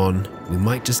carrying on. We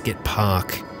might just get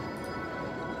Park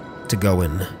to go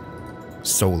in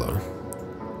solo,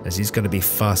 as he's going to be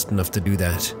fast enough to do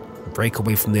that. Break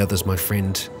away from the others, my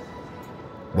friend.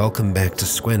 Welcome back to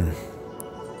Squin.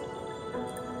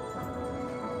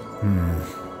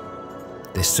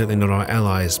 They're certainly not our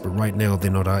allies, but right now they're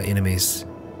not our enemies.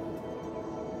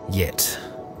 Yet.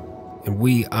 And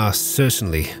we are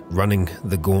certainly running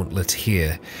the gauntlet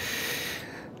here.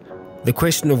 The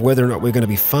question of whether or not we're going to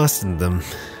be faster than them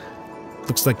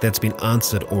looks like that's been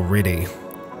answered already.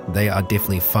 They are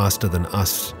definitely faster than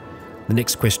us. The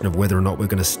next question of whether or not we're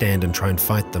going to stand and try and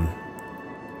fight them.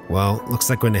 Well, looks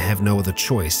like we're going to have no other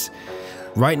choice.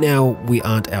 Right now, we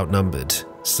aren't outnumbered,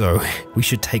 so we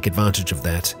should take advantage of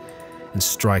that and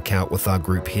strike out with our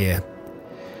group here.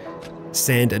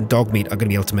 Sand and Dogmeat are going to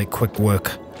be able to make quick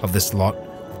work of this lot.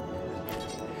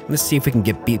 Let's see if we can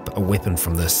get Beep a weapon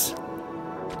from this.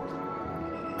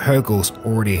 Hergel's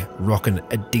already rocking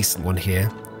a decent one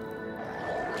here.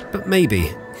 But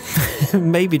maybe,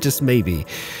 maybe, just maybe,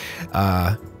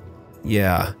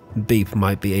 yeah, Beep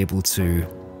might be able to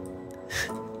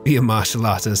be a martial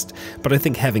artist, but I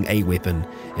think having a weapon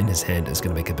in his hand is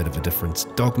going to make a bit of a difference.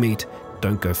 Dogmeat,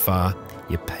 don't go far.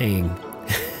 You're playing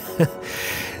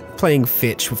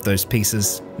fetch with those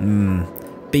pieces.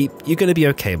 Beep, you're going to be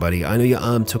okay, buddy. I know your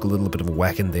arm took a little bit of a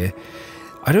whack in there.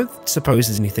 I don't suppose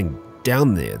there's anything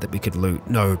down there that we could loot.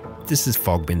 No, this is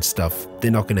Fogbin stuff.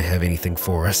 They're not going to have anything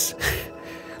for us.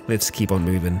 Let's keep on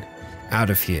moving.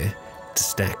 Out of here. To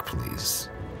stack, please.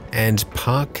 And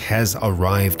Park has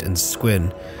arrived in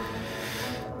Squin.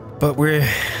 But we're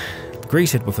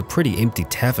greeted with a pretty empty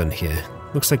tavern here.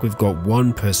 Looks like we've got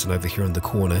one person over here in the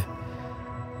corner.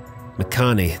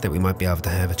 Makani that we might be able to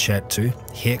have a chat to.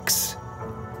 Hex.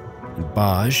 And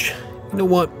Baj. You know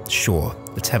what? Sure.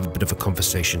 Let's have a bit of a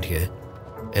conversation here.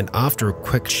 And after a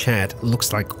quick chat,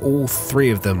 looks like all three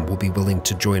of them will be willing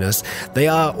to join us. They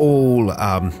are all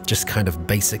just kind of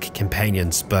basic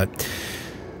companions, but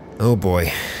oh boy,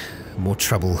 more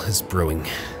trouble is brewing.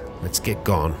 Let's get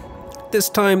gone. This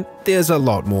time, there's a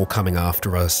lot more coming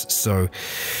after us, so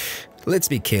let's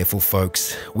be careful,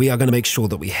 folks. We are going to make sure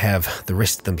that we have the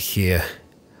rest of them here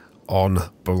on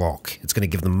block. It's going to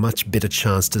give them a much better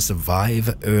chance to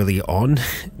survive early on.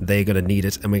 They're going to need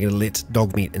it, and we're going to let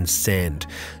Dogmeat and Sand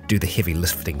do the heavy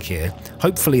lifting here.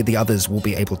 Hopefully the others will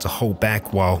be able to hold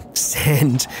back while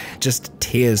Sand just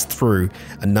tears through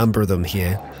a number of them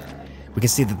here. We can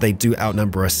see that they do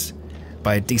outnumber us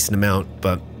by a decent amount,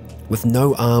 but with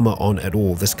no armor on at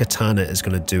all, this katana is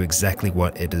going to do exactly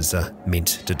what it is meant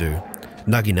to do.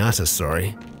 Naginata,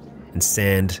 sorry. And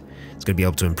Sand is going to be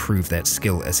able to improve that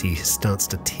skill as he starts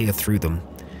to tear through them.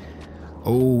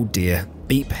 Oh dear.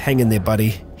 Beep, hang in there,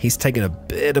 buddy. He's taken a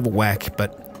bit of a whack,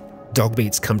 but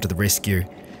Dogmeat's come to the rescue,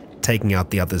 taking out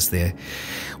the others there.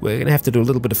 We're going to have to do a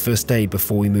little bit of first aid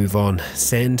before we move on.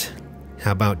 Sand,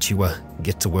 how about you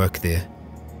get to work there?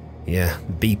 Yeah,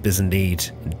 Beep is in need.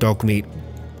 And Dogmeat,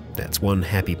 that's one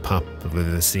happy pup if I've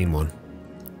ever seen one.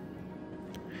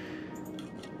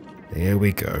 There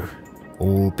we go.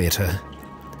 All better.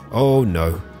 Oh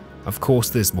no, of course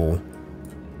there's more.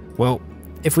 Well,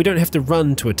 if we don't have to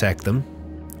run to attack them,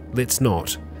 let's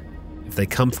not. If they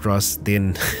come for us,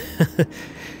 then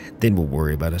then we'll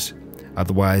worry about it.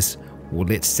 Otherwise, we'll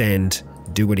let Sand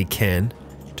do what he can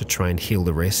to try and heal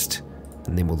the rest,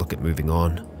 and then we'll look at moving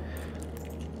on.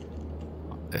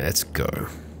 Let's go.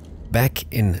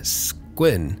 Back in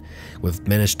Squin, we've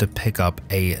managed to pick up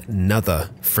another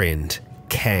friend,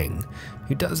 Kang,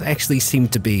 who does actually seem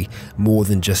to be more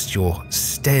than just your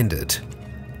standard.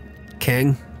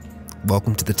 Kang,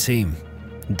 welcome to the team.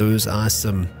 Those are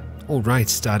some alright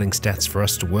starting stats for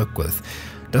us to work with.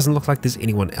 Doesn't look like there's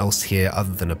anyone else here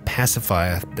other than a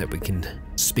pacifier that we can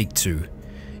speak to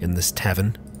in this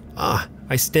tavern. Ah,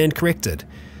 I stand corrected.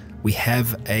 We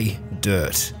have a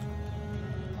dirt.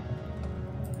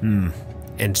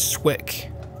 And Swick.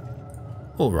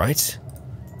 Alright.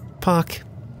 Park,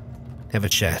 have a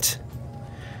chat.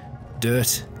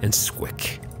 dirt, and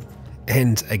squick.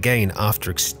 And again,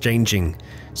 after exchanging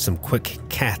some quick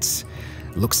cats,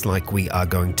 looks like we are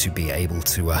going to be able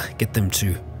to get them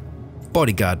to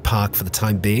Bodyguard Park for the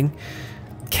time being,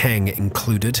 Kang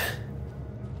included.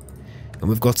 And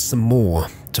we've got some more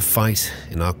to fight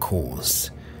in our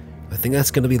cause. I think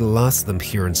that's going to be the last of them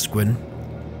here in Squin.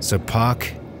 So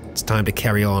Park, it's time to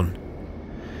carry on.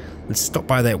 Let's stop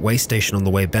by that way station on the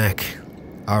way back.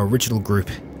 Our original group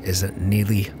is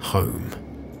nearly home.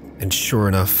 And sure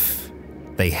enough,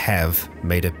 they have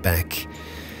made it back.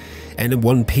 And in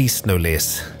one piece, no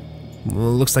less.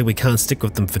 Well, looks like we can't stick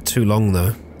with them for too long,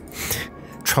 though.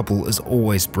 Trouble is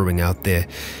always brewing out there,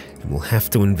 and we'll have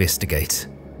to investigate.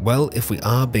 Well, if we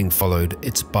are being followed,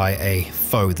 it's by a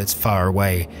foe that's far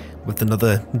away, with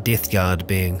another death yard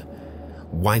being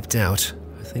wiped out.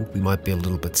 I think we might be a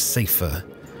little bit safer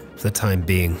for the time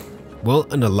being. Well,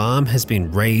 an alarm has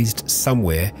been raised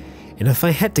somewhere, and if I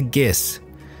had to guess,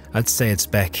 I'd say it's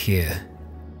back here.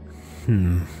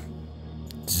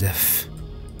 Zeph.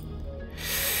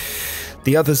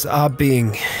 The others are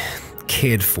being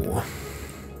cared for,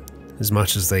 as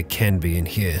much as they can be in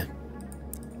here.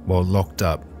 While locked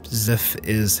up, Zeph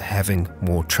is having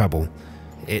more trouble.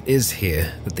 It is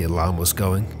here that the alarm was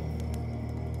going.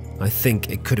 I think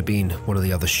it could have been one of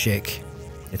the other shack.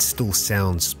 It still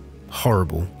sounds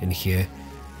horrible in here.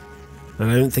 And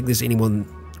I don't think there's anyone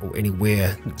or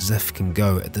anywhere Zeph can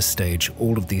go at this stage.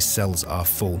 All of these cells are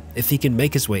full. If he can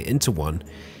make his way into one,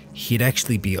 he'd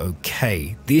actually be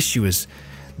okay. The issue is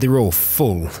they're all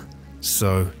full.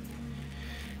 So,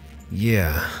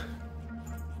 yeah.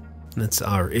 That's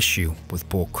our issue with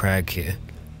poor Crag here.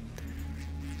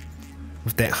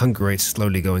 With that hunger rate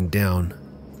slowly going down,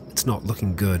 it's not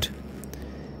looking good.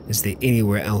 Is there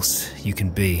anywhere else you can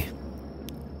be?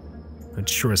 I'd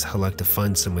sure as hell like to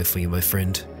find somewhere for you, my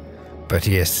friend. But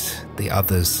yes, the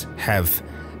others have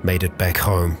made it back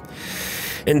home.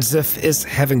 And Zeph is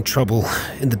having trouble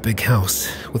in the big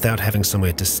house without having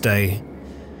somewhere to stay.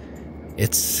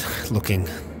 It's looking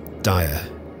dire.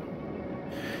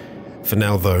 For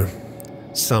now, though,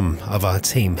 some of our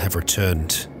team have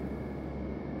returned.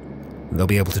 They'll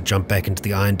be able to jump back into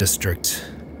the Iron District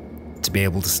to be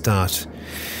able to start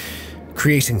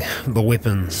creating the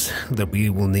weapons that we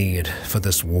will need for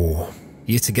this war.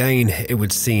 Yet again, it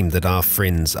would seem that our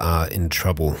friends are in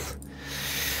trouble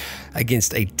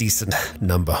against a decent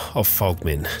number of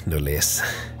fogmen, no less.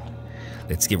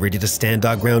 Let's get ready to stand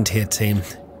our ground here, team.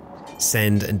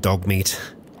 Sand and Dogmeat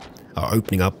are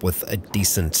opening up with a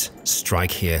decent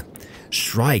strike here.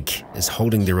 Shrike is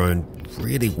holding their own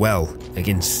really well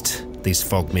against these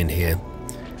fogmen here.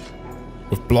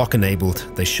 With block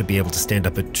enabled, they should be able to stand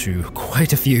up to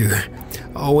quite a few.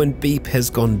 Oh, and Beep has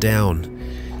gone down.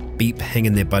 Beep, hang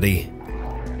in there, buddy.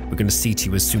 We're going to see to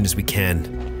you as soon as we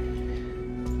can.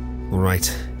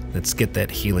 Alright, let's get that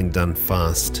healing done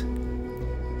fast.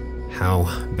 How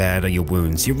bad are your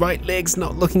wounds? Your right leg's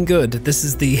not looking good. This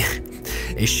is the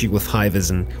issue with Hivers,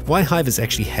 and why Hivers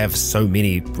actually have so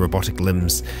many robotic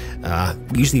limbs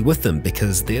usually with them,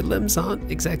 because their limbs aren't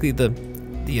exactly the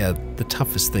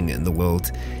toughest thing in the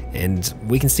world. And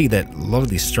we can see that a lot of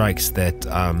these strikes that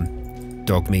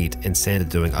Dogmeat and Sand are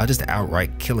doing are just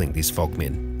outright killing these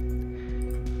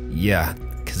fogmen. Yeah,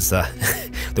 because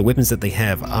the weapons that they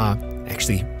have are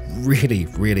actually really,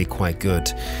 really quite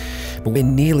good. But we're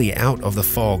nearly out of the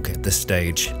fog at this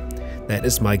stage. That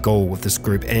is my goal with this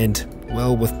group, and,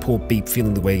 well, with poor Beep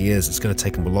feeling the way he is, it's going to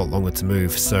take him a lot longer to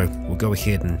move, so we'll go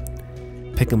ahead and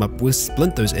pick him up. We'll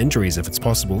splint those injuries if it's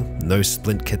possible. No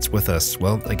splint kits with us.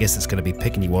 Well, I guess it's going to be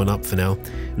picking you one up for now,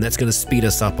 and that's going to speed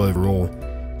us up overall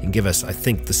and give us, I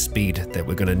think, the speed that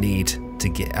we're going to need to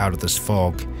get out of this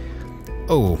fog.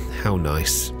 Oh, how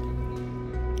nice.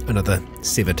 Another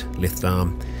severed left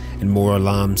arm, and more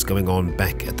alarms going on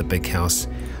back at the big house.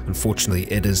 Unfortunately,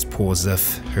 it is poor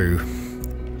Zeph who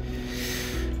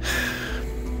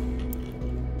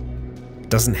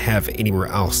doesn't have anywhere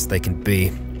else they can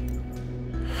be.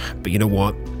 But you know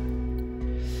what?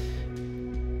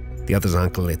 The others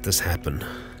aren't going to let this happen.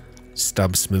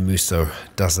 Stubbs Mumuso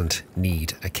doesn't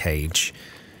need a cage,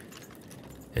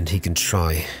 and he can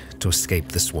try to escape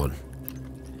this one,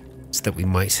 so that we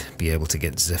might be able to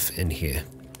get Zeph in here.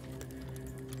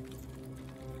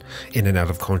 In and out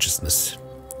of consciousness.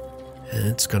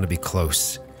 It's going to be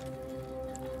close.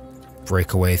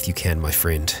 Break away if you can, my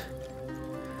friend.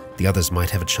 The others might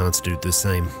have a chance to do the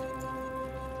same.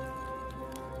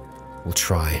 We'll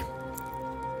try.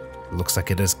 Looks like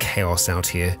it is chaos out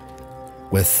here.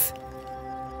 With...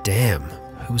 Damn,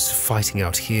 who's fighting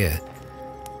out here?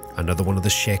 Another one of the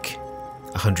Shek.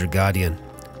 100 Guardian.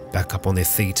 Back up on their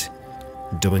feet.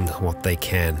 Doing what they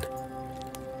can.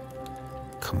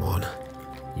 Come on.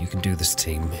 You can do this,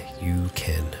 team. You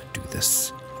can do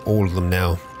this. All of them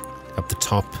now. Up the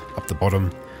top, up the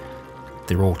bottom.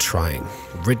 They're all trying.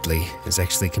 Ridley is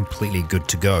actually completely good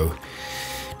to go.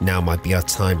 Now might be our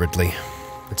time, Ridley.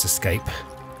 Let's escape.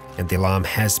 And the alarm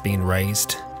has been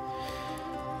raised.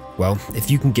 Well, if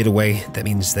you can get away, that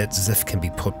means that Ziff can be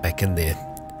put back in there.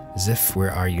 Ziff,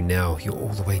 where are you now? You're all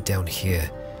the way down here.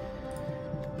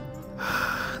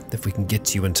 If we can get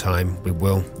to you in time, we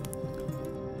will.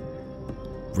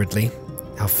 Ridley,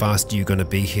 how fast are you going to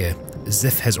be here?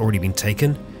 Ziff has already been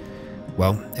taken.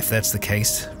 Well, if that's the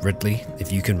case, Ridley,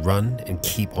 if you can run and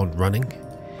keep on running,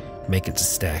 make it to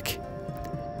stack.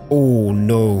 Oh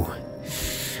no.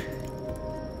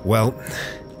 Well,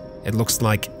 it looks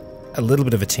like a little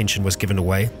bit of attention was given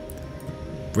away.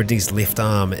 Ridley's left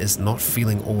arm is not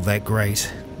feeling all that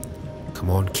great. Come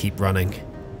on, keep running.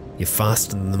 You're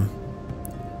faster than them.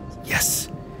 Yes.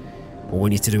 All we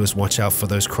need to do is watch out for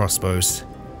those crossbows.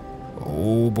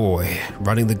 Oh boy,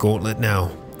 running the gauntlet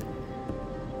now.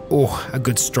 Oh, a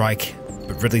good strike,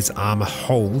 but Ridley's armor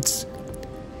holds,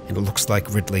 and it looks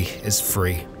like Ridley is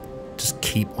free. Just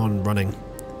keep on running.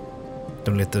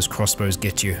 Don't let those crossbows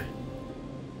get you.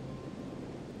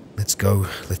 Let's go,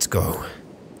 let's go.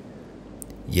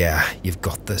 Yeah, you've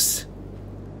got this.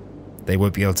 They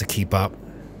won't be able to keep up.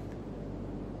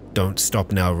 Don't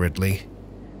stop now, Ridley.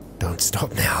 Don't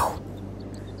stop now.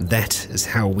 That is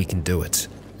how we can do it.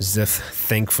 Ziff,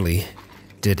 thankfully,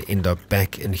 did end up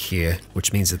back in here,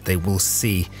 which means that they will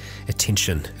see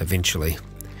attention eventually.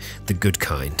 The good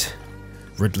kind.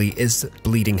 Ridley is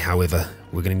bleeding, however.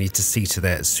 We're going to need to see to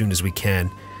that as soon as we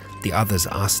can. The others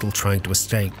are still trying to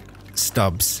escape.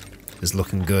 Stubbs is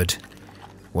looking good.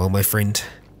 Well, my friend,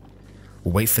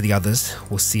 we'll wait for the others.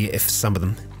 We'll see if some of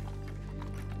them...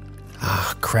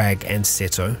 Crag and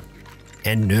Seto.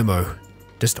 And Nermo.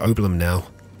 Just Oberlin now.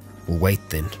 We'll wait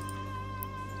then.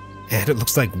 And it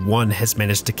looks like one has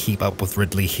managed to keep up with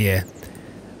Ridley here.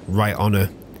 Right on her.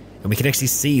 And we can actually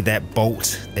see that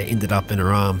bolt that ended up in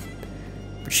her arm.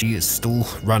 But she is still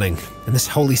running. And this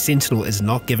Holy Sentinel is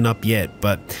not given up yet,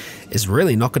 but is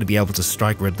really not going to be able to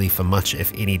strike Ridley for much,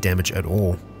 if any, damage at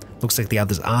all. Looks like the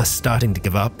others are starting to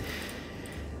give up.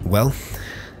 Well,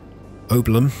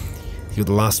 Oberlin, you're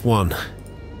the last one.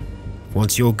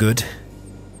 Once you're good,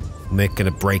 we're making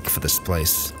a break for this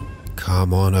place.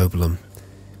 Come on, Oberlin.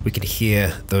 We can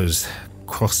hear those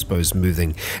crossbows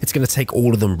moving. It's going to take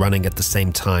all of them running at the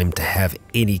same time to have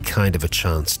any kind of a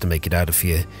chance to make it out of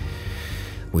here.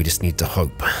 We just need to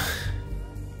hope.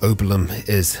 Oberlin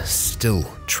is still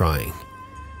trying.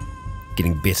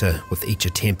 Getting better with each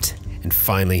attempt, and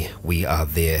finally we are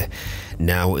there.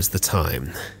 Now is the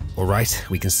time. Alright,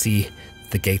 we can see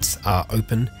the gates are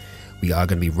open. We are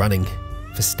going to be running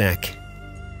for stack.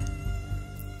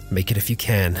 Make it if you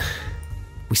can.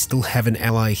 We still have an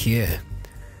ally here.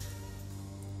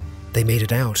 They made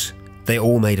it out. They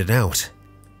all made it out.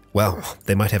 Well,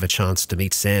 they might have a chance to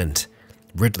meet Sand.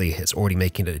 Ridley is already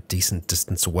making it a decent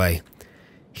distance away.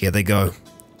 Here they go.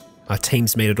 Our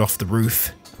team's made it off the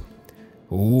roof.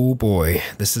 Oh boy,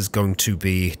 this is going to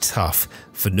be tough.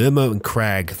 For Nermo and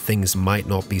Crag, things might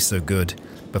not be so good.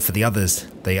 But for the others,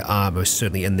 they are most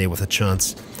certainly in there with a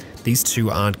chance. These two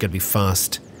aren't going to be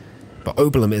fast. But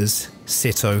Oberlin is,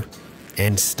 Seto,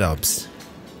 and Stubbs.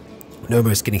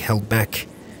 Nermo's getting held back.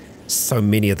 So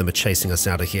many of them are chasing us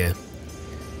out of here.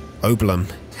 Oberlin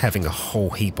having a whole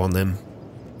heap on them.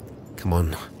 Come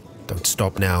on, don't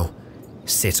stop now.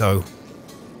 Seto.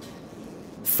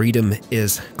 Freedom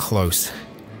is close.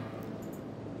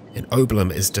 And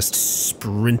Oberlin is just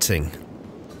sprinting.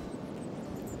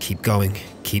 Keep going,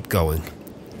 keep going.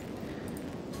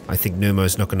 I think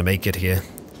Nermo's not going to make it here.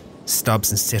 Stubbs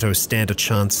and Seto stand a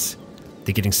chance.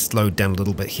 They're getting slowed down a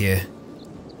little bit here.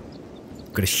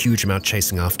 Got a huge amount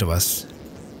chasing after us.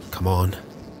 Come on.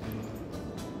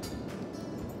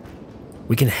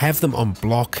 We can have them on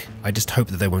block. I just hope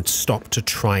that they won't stop to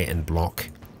try and block.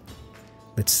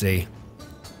 Let's see.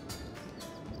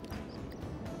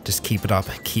 Just keep it up.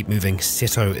 Keep moving.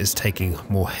 Seto is taking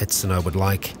more hits than I would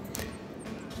like.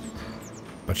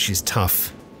 But she's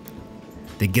tough.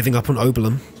 They're giving up on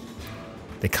Oberlin.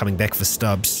 They're coming back for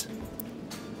Stubbs.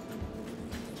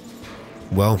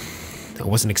 Well, I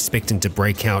wasn't expecting to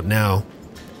break out now,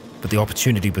 but the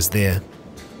opportunity was there.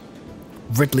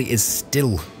 Ridley is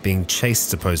still being chased,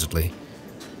 supposedly.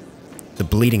 The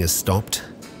bleeding has stopped.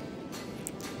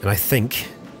 And I think...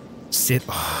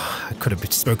 I could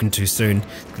have spoken too soon.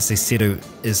 Let's say Seto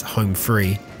is home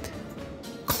free.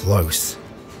 Close.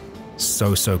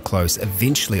 So close.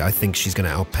 Eventually, I think she's going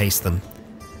to outpace them.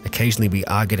 Occasionally, we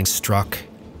are getting struck.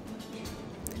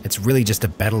 It's really just a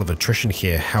battle of attrition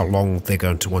here, how long they're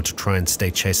going to want to try and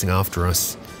stay chasing after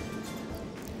us.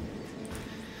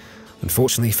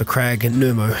 Unfortunately for Crag and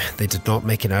Nermo, they did not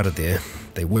make it out of there.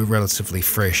 They were relatively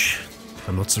fresh.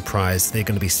 I'm not surprised they're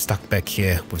going to be stuck back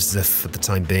here with Ziff for the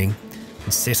time being,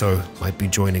 and Seto might be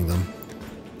joining them.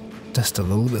 Just a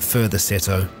little bit further,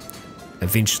 Seto.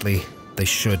 Eventually, they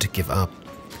should give up.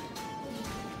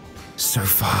 So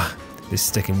far, they're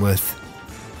sticking with.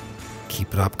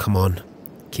 Keep it up, come on.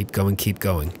 Keep going, keep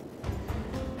going.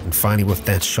 And finally with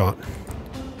that shot,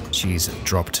 she's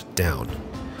dropped down.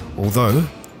 Although,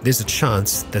 there's a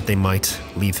chance that they might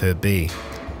leave her be.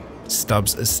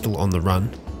 Stubbs is still on the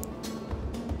run.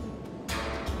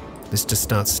 Let's just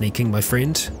start sneaking, my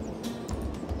friend.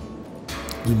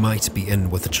 We might be in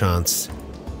with a chance.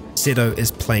 Seto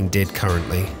is playing dead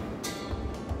currently.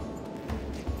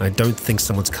 I don't think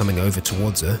someone's coming over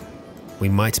towards her. We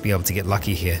might be able to get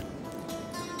lucky here.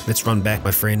 Let's run back,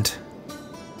 my friend.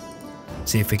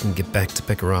 See if we can get back to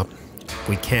pick her up. If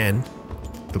we can,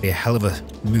 it'll be a hell of a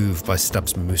move by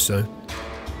Stubbs Muso.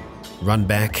 Run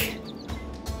back.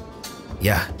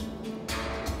 Yeah.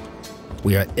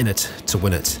 We are in it to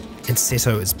win it. And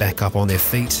Seto is back up on their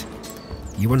feet.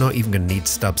 You are not even going to need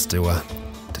Stubbs to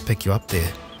pick you up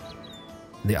there.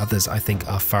 The others, I think,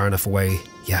 are far enough away,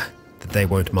 yeah, that they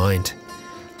won't mind.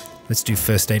 Let's do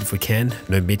first aid if we can.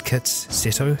 No medkits.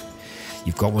 Seto,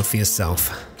 you've got one for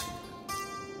yourself.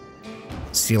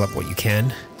 Seal up what you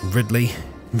can. And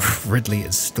Ridley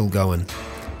is still going.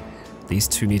 These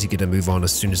two need to get a move on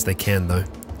as soon as they can, though.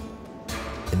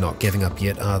 They're not giving up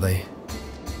yet, are they?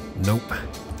 Nope.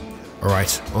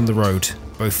 Alright, on the road,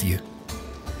 both of you.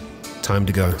 Time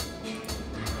to go.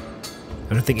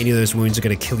 I don't think any of those wounds are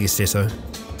going to kill you, Seto.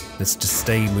 Let's just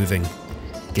stay moving.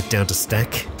 Get down to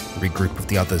stack, regroup with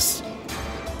the others.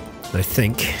 And I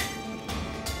think,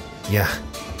 yeah,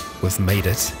 we've made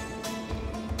it.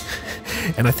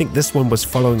 And I think this one was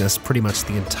following us pretty much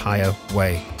the entire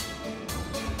way.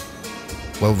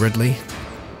 Well, Ridley,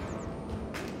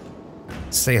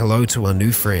 say hello to our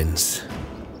new friends.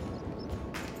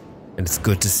 And it's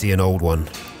good to see an old one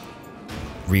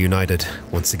reunited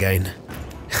once again.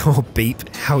 Oh,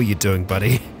 Beep, how are you doing,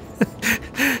 buddy?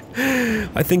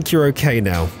 I think you're okay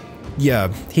now.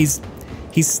 Yeah, he's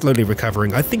slowly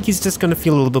recovering. I think he's just going to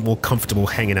feel a little bit more comfortable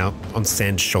hanging out on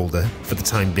Sand's shoulder for the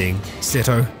time being.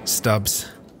 Seto, Stubbs,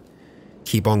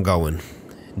 keep on going.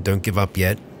 Don't give up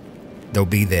yet. They'll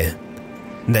be there.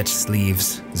 And that just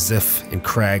leaves Ziff and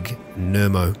Crag and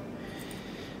Nermo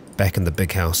back in the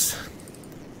big house.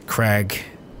 Crag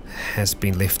has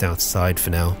been left outside for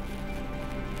now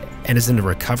and is in a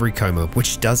recovery coma,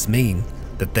 which does mean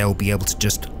that they'll be able to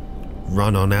just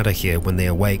run on out of here when they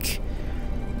awake.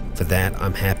 For that,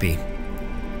 I'm happy.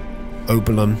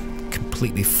 Oberlin,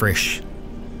 completely fresh,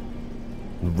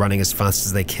 running as fast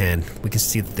as they can. We can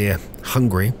see that they're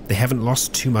hungry. They haven't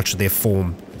lost too much of their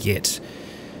form yet.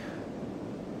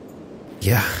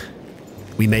 Yeah,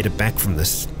 we made it back from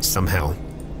this somehow.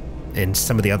 And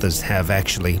some of the others have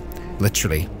actually,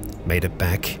 literally, made it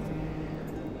back.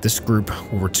 This group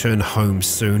will return home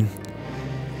soon.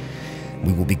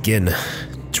 We will begin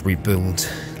to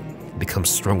rebuild, become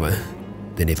stronger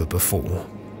than ever before.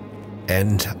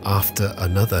 And after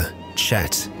another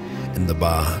chat in the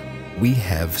bar, we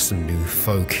have some new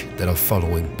folk that are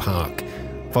following Park,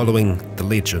 following the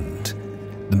legend,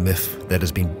 the myth that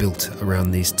has been built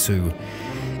around these two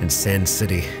in Sand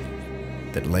City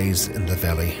that lays in the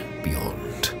valley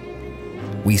beyond.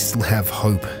 We still have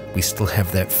hope, we still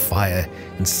have that fire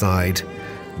inside,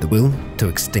 the will to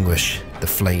extinguish the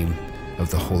flame of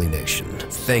the Holy Nation.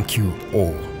 Thank you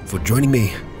all for joining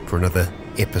me for another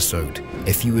episode.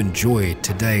 If you enjoyed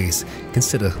today's,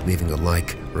 consider leaving a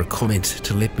like or a comment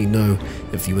to let me know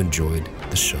if you enjoyed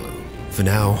the show. For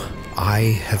now, I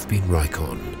have been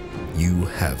Rycon. You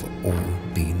have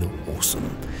all been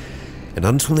awesome. And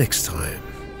until next time,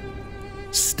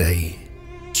 stay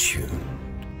tuned.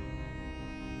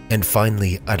 And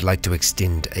finally, I'd like to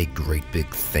extend a great big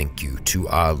thank you to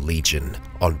our Legion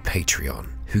on Patreon,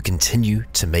 who continue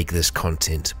to make this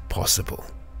content possible.